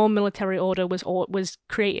 a small military order was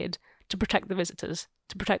created to protect the visitors,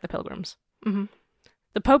 to protect the pilgrims. Mm-hmm.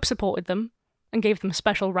 The Pope supported them and gave them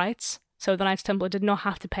special rights, so the Knights Templar did not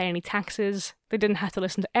have to pay any taxes, they didn't have to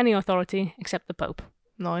listen to any authority except the Pope,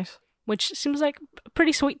 Nice. which seems like a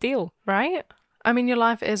pretty sweet deal. Right? I mean, your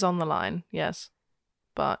life is on the line, yes.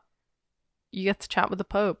 But you get to chat with the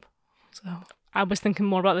Pope. So I was thinking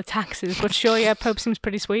more about the taxes, but sure, yeah, Pope seems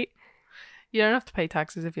pretty sweet. you don't have to pay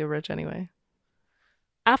taxes if you're rich anyway.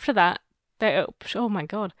 After that, they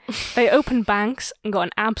opened banks and got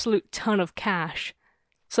an absolute ton of cash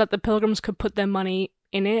so that the pilgrims could put their money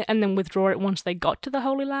in it and then withdraw it once they got to the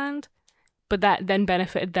Holy Land. But that then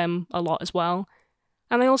benefited them a lot as well.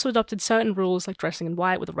 And they also adopted certain rules like dressing in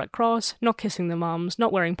white with a red cross, not kissing their moms,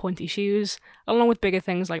 not wearing pointy shoes, along with bigger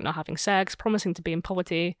things like not having sex, promising to be in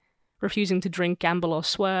poverty, refusing to drink, gamble, or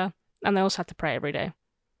swear, and they also had to pray every day.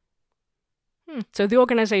 So the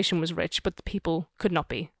organization was rich, but the people could not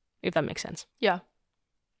be, if that makes sense. Yeah.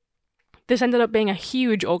 This ended up being a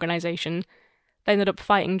huge organization. They ended up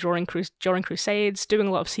fighting during crusades, doing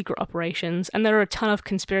a lot of secret operations, and there are a ton of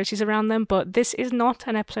conspiracies around them, but this is not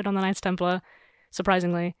an episode on the Knights Templar,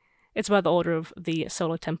 surprisingly. It's about the Order of the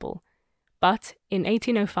Solar Temple. But in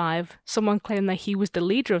 1805, someone claimed that he was the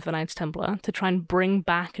leader of the Knights Templar to try and bring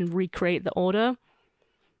back and recreate the Order,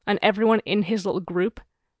 and everyone in his little group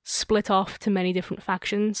split off to many different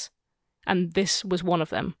factions, and this was one of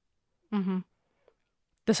them. Mm-hmm.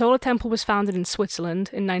 The Solar Temple was founded in Switzerland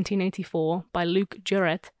in 1984 by Luc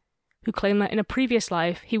Juret, who claimed that in a previous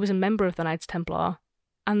life he was a member of the Knights Templar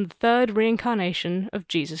and the third reincarnation of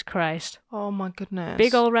Jesus Christ. Oh my goodness.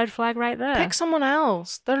 Big old red flag right there. Pick someone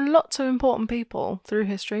else. There are lots of important people through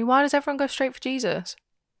history. Why does everyone go straight for Jesus?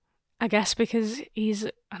 I guess because he's,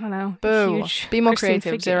 I don't know, a Boo. huge Be more Christian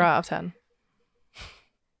creative. figure. 0 out of 10.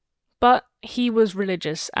 But he was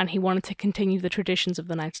religious and he wanted to continue the traditions of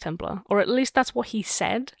the Knights Templar, or at least that's what he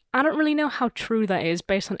said. I don't really know how true that is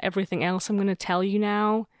based on everything else I'm going to tell you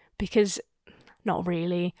now, because not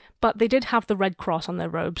really, but they did have the Red Cross on their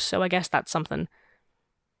robes, so I guess that's something.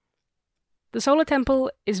 The Solar Temple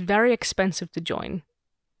is very expensive to join.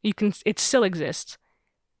 It still exists,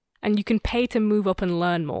 and you can pay to move up and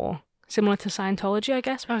learn more, similar to Scientology, I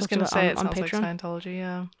guess. I was going to say it sounds like Scientology,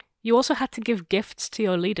 yeah. You also had to give gifts to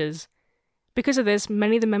your leaders. Because of this,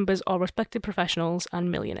 many of the members are respected professionals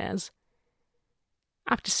and millionaires.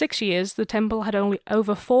 After 6 years, the temple had only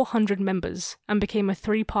over 400 members and became a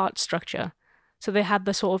 3-part structure. So they had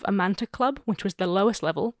the sort of Amanta Club, which was the lowest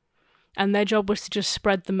level, and their job was to just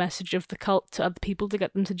spread the message of the cult to other people to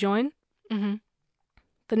get them to join. Mm-hmm.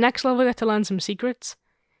 The next level got to learn some secrets,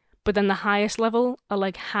 but then the highest level are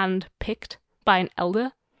like hand-picked by an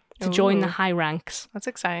elder to join the high ranks. That's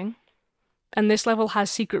exciting. And this level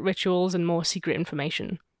has secret rituals and more secret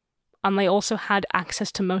information. And they also had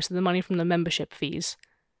access to most of the money from the membership fees.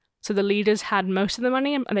 So the leaders had most of the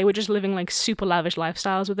money and they were just living like super lavish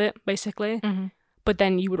lifestyles with it, basically. Mm-hmm. But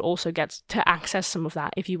then you would also get to access some of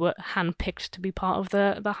that if you were handpicked to be part of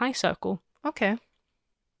the high circle. Okay.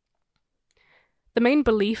 The main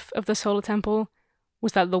belief of the Solar Temple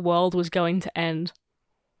was that the world was going to end.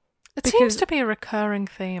 It seems to be a recurring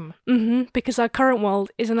theme. Because our current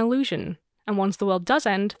world is an illusion. And once the world does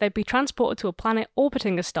end, they'd be transported to a planet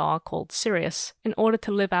orbiting a star called Sirius in order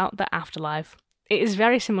to live out the afterlife. It is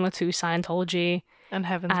very similar to Scientology and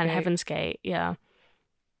Heaven's Gate. Yeah.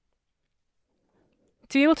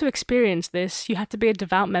 To be able to experience this, you have to be a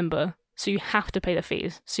devout member, so you have to pay the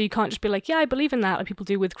fees. So you can't just be like, yeah, I believe in that, like people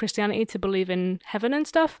do with Christianity to believe in heaven and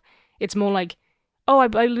stuff. It's more like, oh, I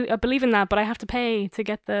believe in that, but I have to pay to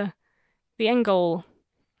get the end goal.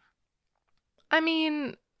 I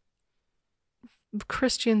mean,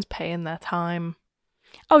 Christians pay in their time.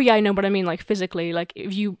 Oh yeah, I know, but I mean like physically, like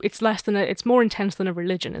it's more intense than a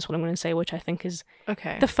religion is what I'm going to say, which I think is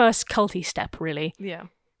the first culty step, really. Yeah.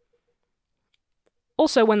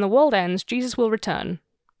 Also, when the world ends, Jesus will return,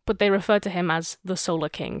 but they refer to him as the Solar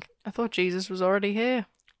King. I thought Jesus was already here.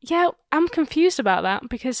 Yeah, I'm confused about that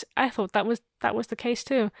because I thought that was the case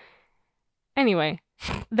too. Anyway,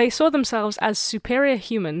 they saw themselves as superior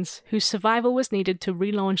humans whose survival was needed to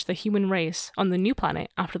relaunch the human race on the new planet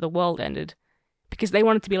after the world ended, because they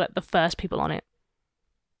wanted to be like the first people on it.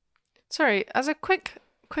 Sorry, as a quick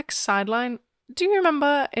sideline, do you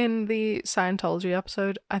remember in the Scientology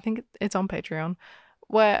episode, I think it's on Patreon,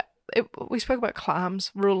 where we spoke about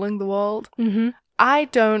clams ruling the world? Mm-hmm. I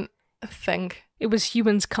don't think... It was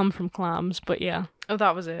humans come from clams, but yeah. Oh,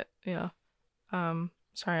 that was it, yeah.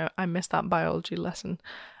 Sorry, I missed that biology lesson.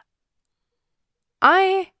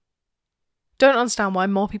 I don't understand why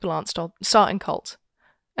more people aren't starting cults.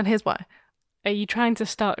 And here's why. Are you trying to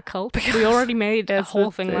start a cult? Because we already made a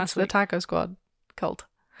whole thing last week. It's the Taco Squad cult.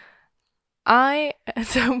 I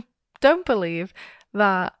don't believe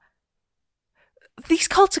that these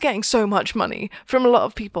cults are getting so much money from a lot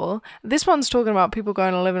of people. This one's talking about people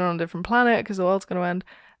going and living on a different planet because the world's going to end.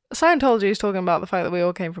 Scientology is talking about the fact that we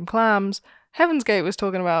all came from clams. Heaven's Gate was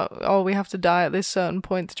talking about, oh, we have to die at this certain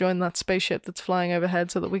point to join that spaceship that's flying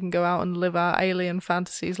overhead so that we can go out and live our alien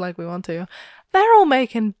fantasies like we want to. They're all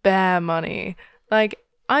making bare money. Like,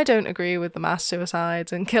 I don't agree with the mass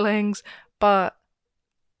suicides and killings, but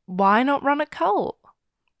why not run a cult?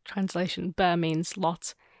 Translation, bare means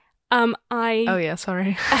lots. Oh yeah,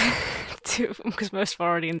 sorry. because most of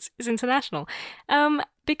our audience is international.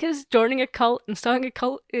 Because joining a cult and starting a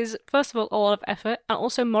cult is, first of all, a lot of effort and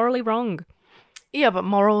also morally wrong. Yeah, but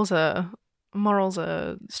morals are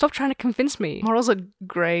Stop trying to convince me.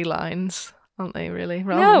 grey lines, aren't they? Really?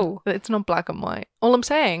 No. It's not black and white. All I'm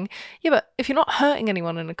saying, yeah, but if you're not hurting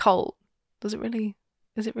anyone in a cult, is it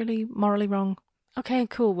really morally wrong? Okay,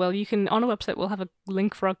 cool. Well, you can, on our website, we'll have a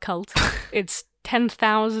link for our cult. It's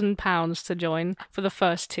 £10,000 to join for the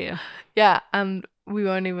first tier. Yeah, and we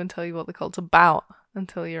won't even tell you what the cult's about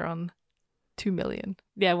until you're on 2 million.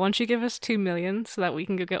 Yeah, once you give us 2 million so that we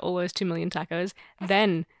can go get all those 2 million tacos,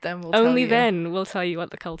 then we'll tell you. Then we'll tell you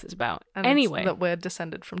what the cult is about. And anyway. that we're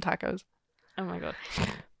descended from tacos. Oh my god.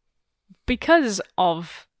 Because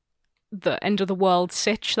of the end of the world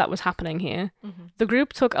sitch that was happening here, the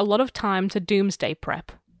group took a lot of time to doomsday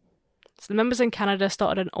prep. So the members in Canada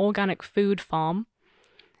started an organic food farm,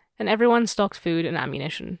 and everyone stocked food and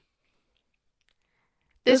ammunition.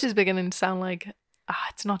 This is beginning to sound like,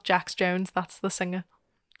 it's not Jax Jones, that's the singer.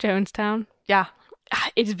 Jonestown? Yeah.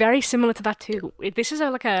 It's very similar to that too. This is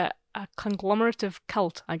like a conglomerate of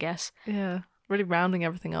cult, I guess. Yeah. Really rounding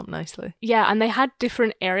everything up nicely. Yeah, and they had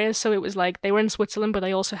different areas, so it was like they were in Switzerland, but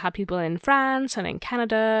they also had people in France and in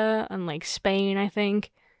Canada and like Spain, I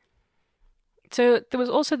think. So there was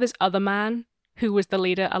also this other man who was the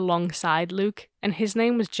leader alongside Luke, and his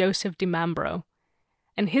name was Joseph DiMambro.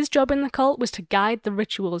 And his job in the cult was to guide the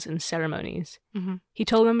rituals and ceremonies. He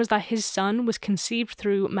told members that his son was conceived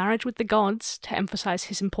through marriage with the gods to emphasize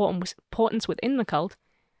his importance within the cult.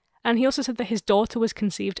 And he also said that his daughter was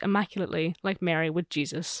conceived immaculately, like Mary with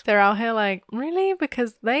Jesus. They're out here like, really?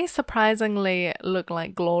 Because they surprisingly look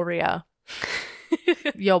like Gloria,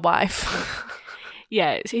 your wife.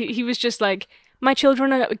 Yeah, he was just like, my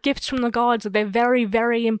children are gifts from the gods. They're very,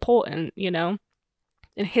 very important, you know?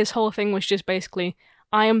 And his whole thing was just basically,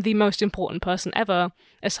 I am the most important person ever,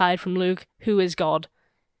 aside from Luke, who is God.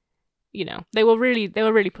 You know, they were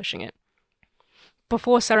really pushing it.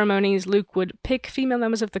 Before ceremonies, Luke would pick female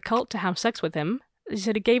members of the cult to have sex with him. He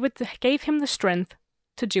said it gave him the strength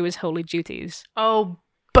to do his holy duties. Oh,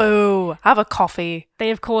 boo! Have a coffee. They,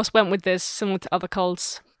 of course, went with this, similar to other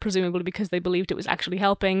cults, presumably because they believed it was actually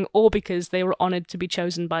helping, or because they were honoured to be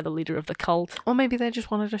chosen by the leader of the cult. Or maybe they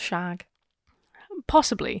just wanted a shag.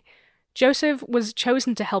 Possibly. Joseph was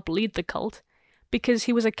chosen to help lead the cult because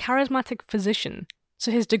he was a charismatic physician,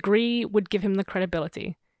 so his degree would give him the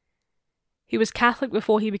credibility. He was Catholic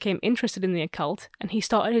before he became interested in the occult, and he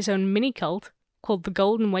started his own mini-cult called the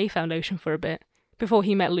Golden Way Foundation for a bit, before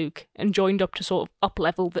he met Luke and joined up to sort of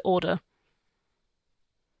up-level the order.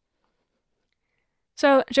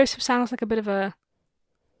 So Joseph sounds like a bit of a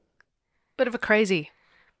crazy.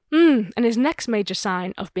 And his next major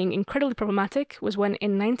sign of being incredibly problematic was when,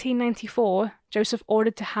 in 1994, Joseph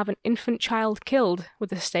ordered to have an infant child killed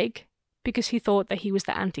with a stake because he thought that he was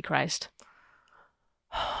the Antichrist.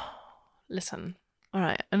 Listen,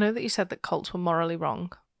 alright, I know that you said that cults were morally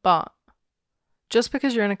wrong, but just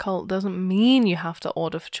because you're in a cult doesn't mean you have to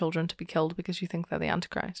order for children to be killed because you think they're the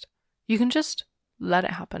Antichrist. You can just let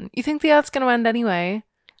it happen. You think the Earth's going to end anyway?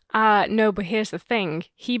 No, but here's the thing.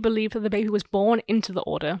 He believed that the baby was born into the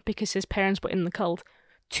order because his parents were in the cult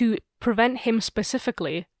to prevent him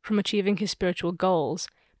specifically from achieving his spiritual goals,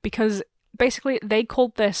 because basically they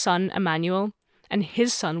called their son Emmanuel, and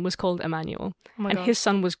his son was called Emmanuel, and his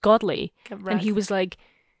son was godly, and he was like,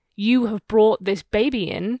 you have brought this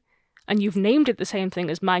baby in, and you've named it the same thing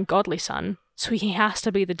as my godly son, so he has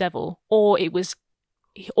to be the devil, or he was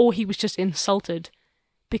just insulted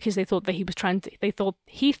because they thought that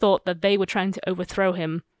he thought that they were trying to overthrow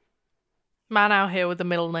him. Man out here with the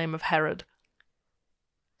middle name of Herod.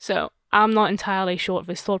 So I'm not entirely sure of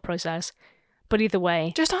his thought process, but either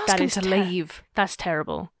way, just ask him to leave. That's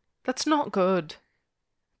terrible. That's not good.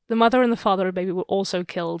 The mother and the father of the baby were also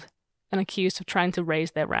killed and accused of trying to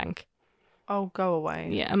raise their rank. Oh, go away.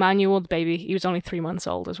 Yeah, Emmanuel, the baby, he was only 3 months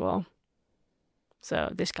old as well.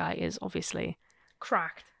 So this guy is obviously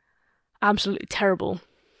cracked. Absolutely terrible.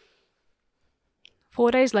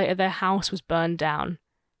 4 days later, their house was burned down,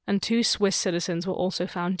 and 2 Swiss citizens were also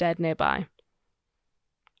found dead nearby.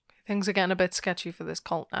 Things are getting a bit sketchy for this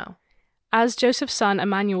cult now. As Joseph's son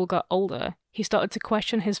Emmanuel got older, he started to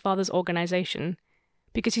question his father's organization,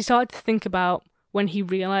 because he started to think about when he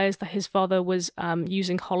realized that his father was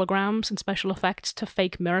using holograms and special effects to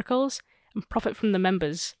fake miracles and profit from the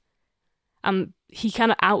members. He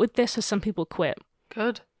kind of outed this as some people quit.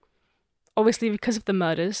 Good. Obviously, because of the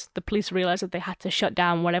murders, the police realized that they had to shut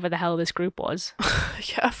down whatever the hell this group was.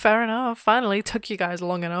 Yeah, fair enough. Finally, took you guys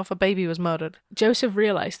long enough. A baby was murdered. Joseph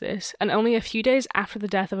realized this, and only a few days after the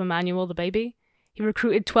death of Emmanuel the baby, He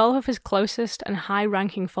recruited 12 of his closest and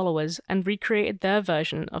high-ranking followers and recreated their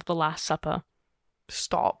version of the Last Supper.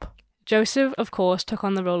 Stop. Joseph, of course, took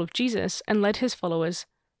on the role of Jesus and led his followers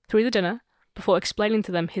through the dinner before explaining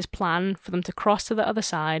to them his plan for them to cross to the other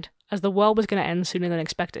side, as the world was going to end sooner than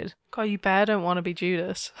expected. God, you better don't want to be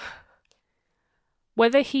Judas.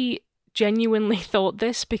 Whether he genuinely thought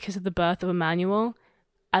this because of the birth of Emmanuel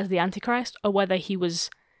as the Antichrist, or whether he was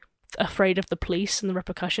afraid of the police and the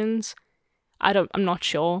repercussions, I'm not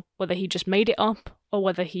sure. Whether he just made it up or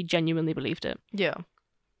whether he genuinely believed it. Yeah.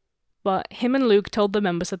 But him and Luke told the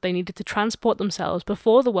members that they needed to transport themselves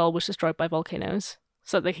before the world was destroyed by volcanoes,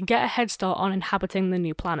 so that they could get a head start on inhabiting the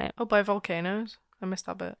new planet. Oh, by volcanoes? I missed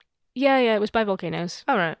that bit. Yeah, it was by volcanoes.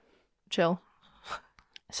 Alright. Chill.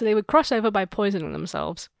 So they would cross over by poisoning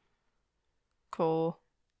themselves. Cool.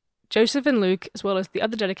 Joseph and Luke, as well as the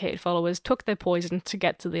other dedicated followers, took their poison to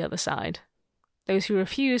get to the other side. Those who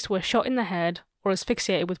refused were shot in the head or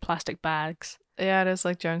asphyxiated with plastic bags. Yeah, it is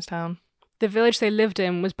like Jonestown. The village they lived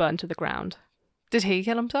in was burned to the ground. Did he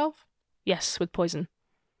kill himself? Yes, with poison.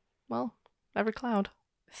 Well, every cloud.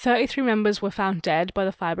 33 members were found dead by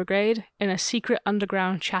the fire brigade in a secret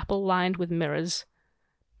underground chapel lined with mirrors.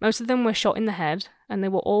 Most of them were shot in the head, and they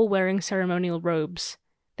were all wearing ceremonial robes.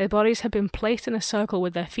 Their bodies had been placed in a circle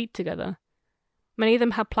with their feet together. Many of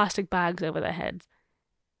them had plastic bags over their heads.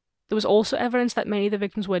 There was also evidence that many of the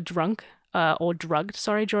victims were drugged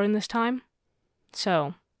during this time.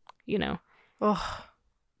 So, Ugh.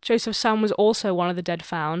 Joseph's son was also one of the dead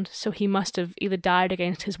found, so he must have either died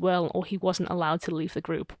against his will or he wasn't allowed to leave the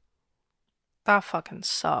group. That fucking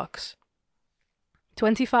sucks.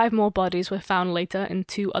 25 more bodies were found later in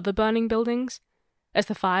 2 other burning buildings, as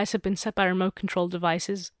the fires had been set by remote-controlled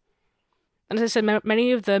devices. And as I said,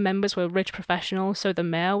 many of the members were rich professionals, so the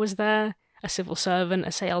mayor was there, a civil servant,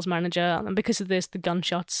 a sales manager, and because of this, the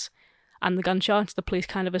gunshots, the police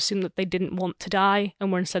kind of assumed that they didn't want to die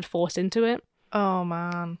and were instead forced into it. Oh,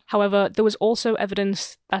 man. However, there was also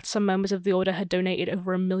evidence that some members of the order had donated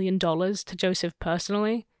over $1 million to Joseph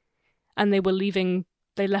personally, and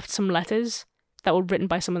they left some letters that were written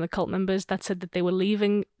by some of the cult members that said that they were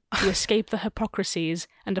leaving to escape the hypocrisies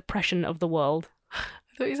and oppression of the world.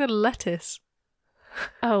 I thought you said lettuce.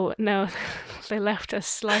 Oh, no. They left a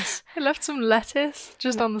slice. They left some lettuce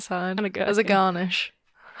just on the side And as a garnish.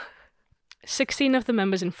 16 of the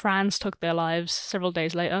members in France took their lives several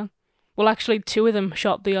days later. Well, actually, 2 of them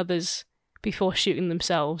shot the others before shooting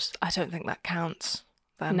themselves. I don't think that counts,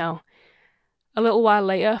 then. No. A little while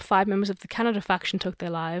later, 5 members of the Canada faction took their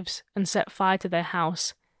lives and set fire to their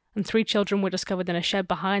house, and 3 children were discovered in a shed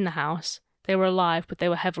behind the house. They were alive, but they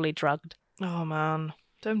were heavily drugged. Oh, man.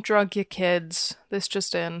 Don't drug your kids. This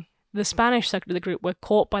just in. The Spanish sector of the group were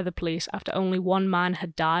caught by the police after only 1 man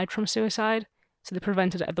had died from suicide, so they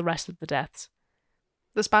prevented the rest of the deaths.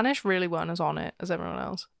 The Spanish really weren't as on it as everyone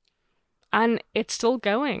else. And it's still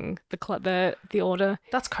going, the order.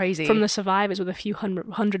 That's crazy. From the survivors with a few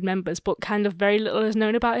hundred members, but kind of very little is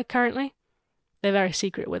known about it currently. They're very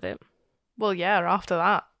secret with it. Well, yeah, after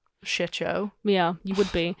that shit show. Yeah, you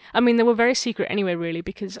would be. I mean, they were very secret anyway, really,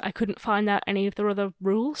 because I couldn't find out any of their other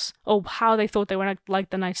rules, or how they thought they were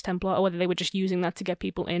like the Knights Templar, or whether they were just using that to get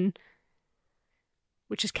people in.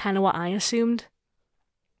 Which is kind of what I assumed.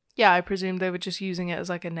 Yeah, I presumed they were just using it as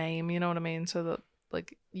like a name, you know what I mean? So that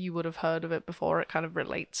like you would have heard of it before. It kind of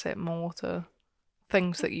relates it more to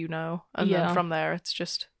things that you know, and then from there it's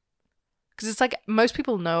just because it's like most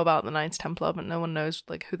people know about the Knights Templar, but no one knows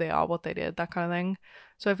like who they are, what they did, that kind of thing.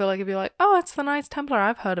 So I feel like if you're like, oh, it's the Knights Templar,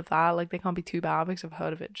 I've heard of that, like they can't be too bad because I've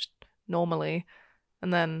heard of it just normally,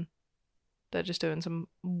 and then they're just doing some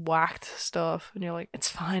whacked stuff, and you're like, it's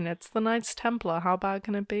fine, it's the Knights Templar, how bad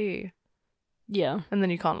can it be? Yeah. And then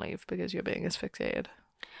you can't leave because you're being asphyxiated.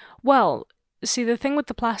 Well, see, the thing with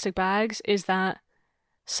the plastic bags is that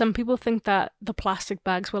some people think that the plastic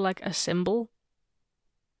bags were like a symbol.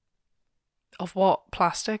 Of what?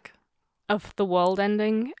 Plastic? Of the world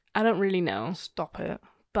ending. I don't really know. Stop it.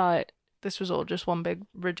 But this was all just one big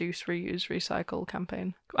reduce, reuse, recycle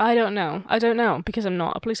campaign. I don't know because I'm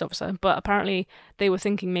not a police officer, but apparently they were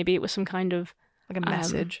thinking maybe it was some kind of like a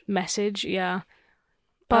message. Message, yeah.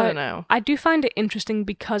 But I don't know. I do find it interesting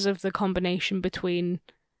because of the combination between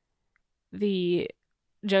the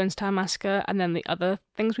Jonestown Massacre and then the other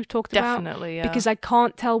things we've talked about. Definitely, yeah. Because I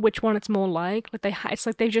can't tell which one it's more like. It's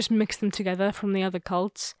like they just mixed them together from the other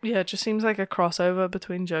cults. Yeah, it just seems like a crossover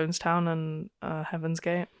between Jonestown and Heaven's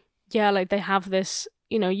Gate. Yeah, like they have this,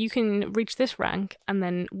 you can reach this rank and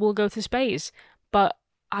then we'll go to space. But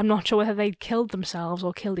I'm not sure whether they killed themselves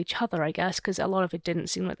or killed each other, I guess, because a lot of it didn't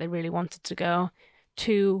seem like they really wanted to go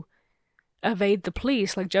to evade the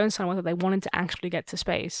police like Jonestown, whether they wanted to actually get to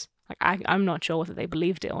space. Like I'm not sure whether they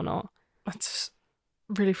believed it or not. That's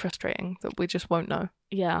really frustrating that we just won't know.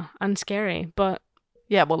 Yeah, and scary, but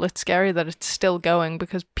Yeah, well, it's scary that it's still going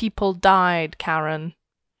because people died, Karen.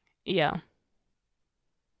 yeah.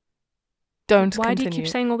 Don't Why do you continue.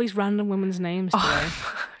 keep saying all these random women's names today?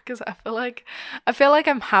 Because I feel like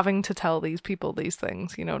I'm having to tell these people these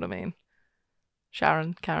things. You know what I mean?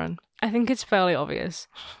 Sharon, Karen. I think it's fairly obvious.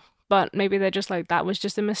 But maybe they're just like, that was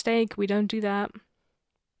just a mistake. We don't do that.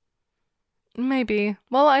 Maybe.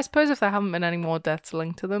 Well, I suppose if there haven't been any more deaths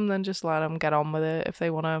linked to them, then just let them get on with it. If they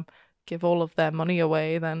want to give all of their money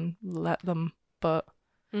away, then let them. But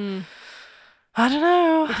I don't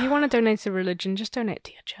know. If you want to donate to religion, just donate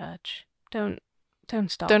to your church. Don't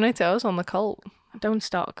start. Donate to us on the cult. Don't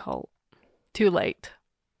start a cult. Too late.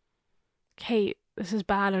 Kate, this is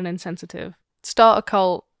bad and insensitive. Start a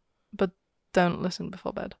cult, but don't listen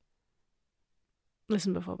before bed.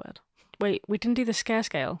 Listen before bed. Wait, we didn't do the scare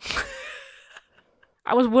scale.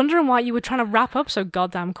 I was wondering why you were trying to wrap up so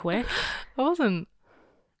goddamn quick. I wasn't.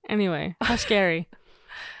 Anyway, how scary.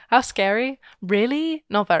 How scary? Really?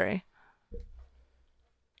 Not very.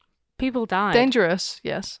 People died. Dangerous,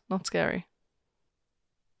 yes. Not scary.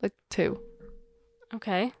 Like 2.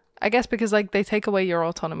 Okay. I guess because like they take away your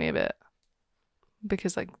autonomy a bit.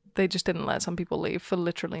 Because like they just didn't let some people leave for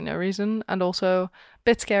literally no reason. And also a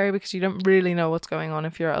bit scary because you don't really know what's going on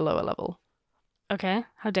if you're at a lower level. Okay.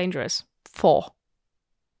 How dangerous. 4.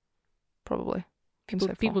 Probably. Can say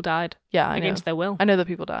 4. People died. Yeah, I know. Against their will. I know that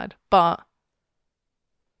people died. But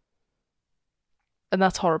and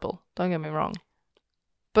that's horrible. Don't get me wrong.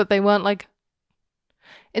 But they weren't like,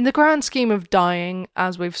 in the grand scheme of dying,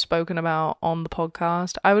 as we've spoken about on the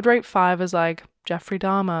podcast, I would rate 5 as like Jeffrey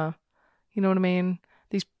Dahmer. You know what I mean?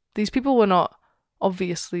 These people were not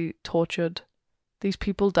obviously tortured. These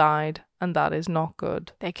people died, and that is not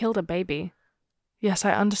good. They killed a baby. Yes,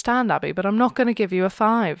 I understand, Abby, but I'm not going to give you a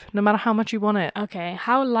 5, no matter how much you want it. Okay,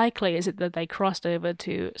 how likely is it that they crossed over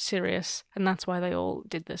to Sirius, and that's why they all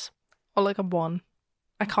did this? Or like a 1.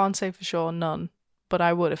 I can't say for sure, none. But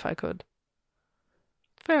I would if I could.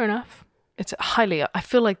 Fair enough. It's highly... I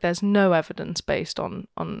feel like there's no evidence based on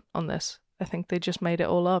this. I think they just made it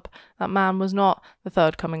all up. That man was not the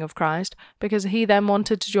third coming of Christ because he then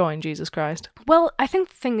wanted to join Jesus Christ. Well, I think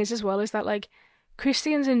the thing is as well is that like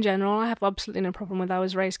Christians in general, I have absolutely no problem with. I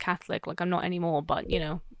was raised Catholic, like I'm not anymore, but you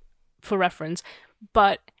know, for reference.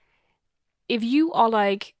 But if you are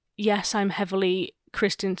like, yes, I'm heavily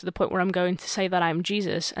Christian to the point where I'm going to say that I'm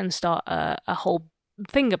Jesus and start a whole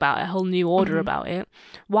thing about it, a whole new order about it,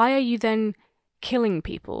 why are you then killing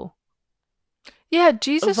people? Yeah,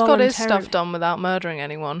 Jesus got his stuff done without murdering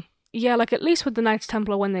anyone. Yeah, like at least with the Knights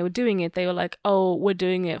Templar, when they were doing it, they were like, oh, we're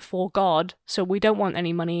doing it for God, so we don't want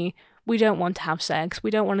any money, we don't want to have sex,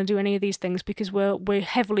 we don't want to do any of these things because we're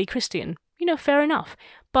heavily Christian. You know, fair enough.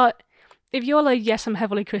 But if you're like, yes, I'm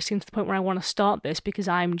heavily Christian to the point where I want to start this because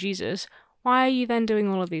I'm Jesus, why are you then doing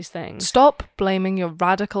all of these things? Stop blaming your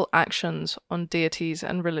radical actions on deities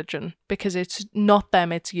and religion because it's not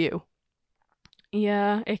them, it's you.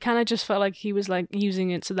 Yeah, it kind of just felt like he was like using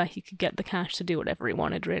it so that he could get the cash to do whatever he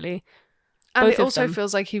wanted, really. And it also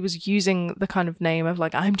feels like he was using the kind of name of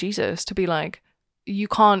like, I'm Jesus, to be like, you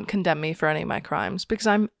can't condemn me for any of my crimes because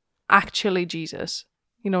I'm actually Jesus.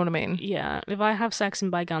 You know what I mean? Yeah, if I have sex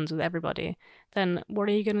and buy guns with everybody, then what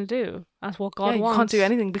are you going to do? That's what God wants. You can't do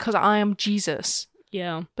anything because I am Jesus.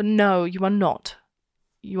 Yeah. But no, you are not.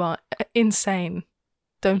 You are insane.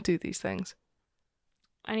 Don't do these things.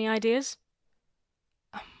 Any ideas?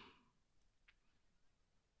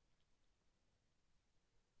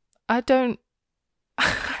 I don't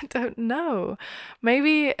know.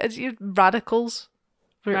 Maybe it's radicals.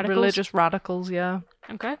 Religious radicals, yeah.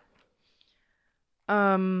 Okay.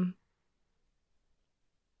 I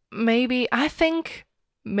think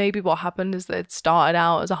maybe what happened is that it started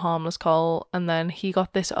out as a harmless cult and then he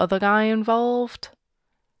got this other guy involved.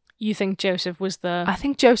 You think Joseph was the... I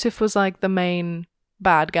think Joseph was like the main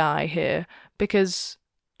bad guy here because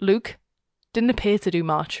Luke didn't appear to do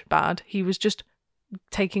much bad. He was just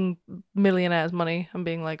taking millionaires' money and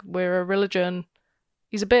being like, we're a religion.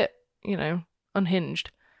 He's a bit,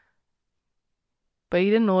 unhinged. But he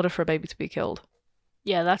didn't order for a baby to be killed.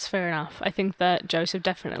 Yeah, that's fair enough. I think that Joseph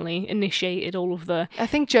definitely initiated all of the... I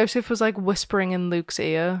think Joseph was like whispering in Luke's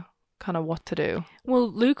ear kind of what to do. Well,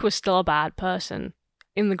 Luke was still a bad person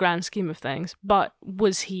in the grand scheme of things, but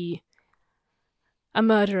was he a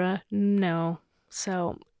murderer? No.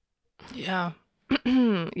 So... Yeah.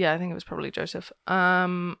 Yeah, I think it was probably Joseph.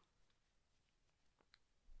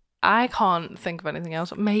 I can't think of anything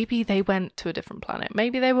else. Maybe they went to a different planet.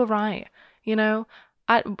 Maybe they were right. You know,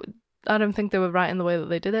 I don't think they were right in the way that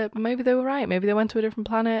they did it, but maybe they were right. Maybe they went to a different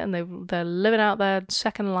planet and they're living out their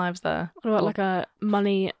second lives there. What about like a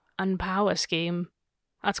money and power scheme?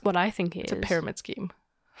 That's what I think it is. It's a pyramid scheme.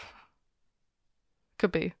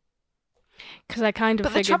 Could be. Because I kind of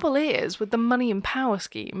But figured... the trouble is, with the money and power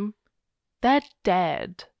scheme, they're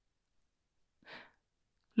dead.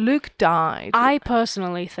 Luke died. I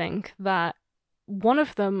personally think that one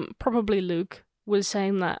of them, probably Luke, was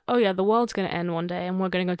saying that, oh yeah, the world's going to end one day and we're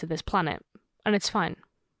going to go to this planet. And it's fine.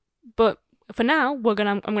 But for now, I'm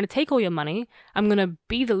going to take all your money. I'm going to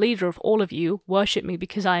be the leader of all of you. Worship me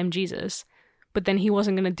because I am Jesus. But then he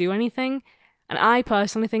wasn't going to do anything. And I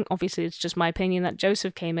personally think, obviously it's just my opinion, that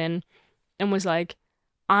Joseph came in and was like,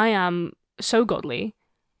 I am so godly.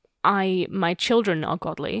 My children are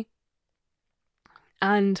godly.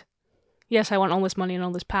 And yes, I want all this money and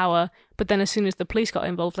all this power. But then as soon as the police got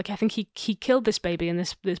involved, like I think he killed this baby and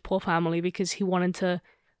this poor family because he wanted to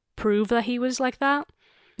prove that he was like that.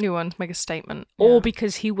 You wanted to make a statement. Or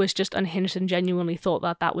because he was just unhinged and genuinely thought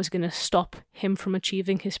that that was going to stop him from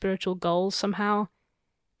achieving his spiritual goals somehow.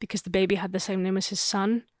 Because the baby had the same name as his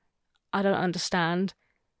son. I don't understand.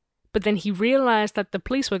 But then he realized that the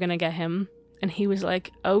police were going to get him. And he was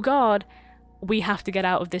like, oh God, we have to get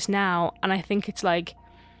out of this now. And I think it's like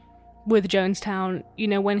with Jonestown, you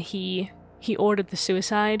know, when he ordered the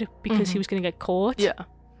suicide because he was going to get caught. Yeah.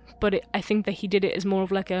 But I think that he did it as more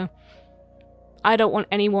of like I don't want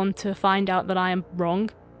anyone to find out that I am wrong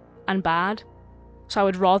and bad. So I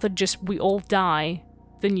would rather just we all die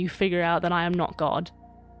than you figure out that I am not God.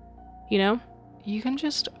 You know? You can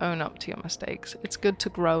just own up to your mistakes. It's good to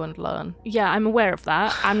grow and learn. Yeah, I'm aware of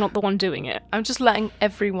that. I'm not the one doing it. I'm just letting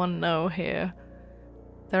everyone know here.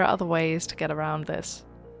 There are other ways to get around this.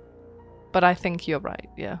 But I think you're right,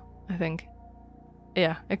 yeah. I think,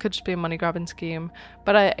 yeah, it could just be a money-grabbing scheme.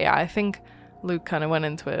 But I think Luke kind of went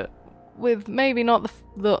into it with maybe not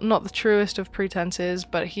the truest of pretenses,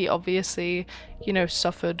 but he obviously, you know,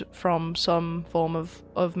 suffered from some form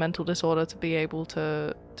of mental disorder to be able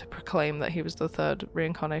to proclaim that he was the third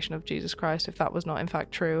reincarnation of Jesus Christ, if that was not in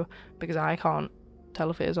fact true, because I can't tell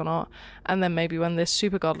if it is or not. And then maybe when this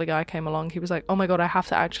super godly guy came along, he was like, oh my God, I have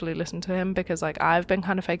to actually listen to him because like I've been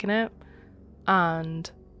kind of faking it, and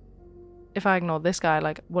if I ignore this guy,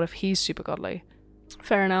 like what if he's super godly?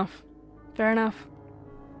 Fair enough. That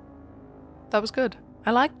was good.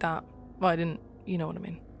 I liked that. Well, I didn't, you know what I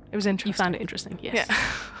mean. It was interesting. You found it interesting, yes. Yeah.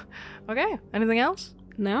 Okay, anything else?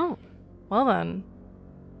 No. Well then,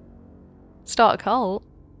 start a cult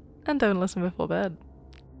and don't listen before bed.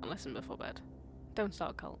 Don't listen before bed. Don't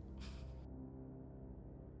start a cult.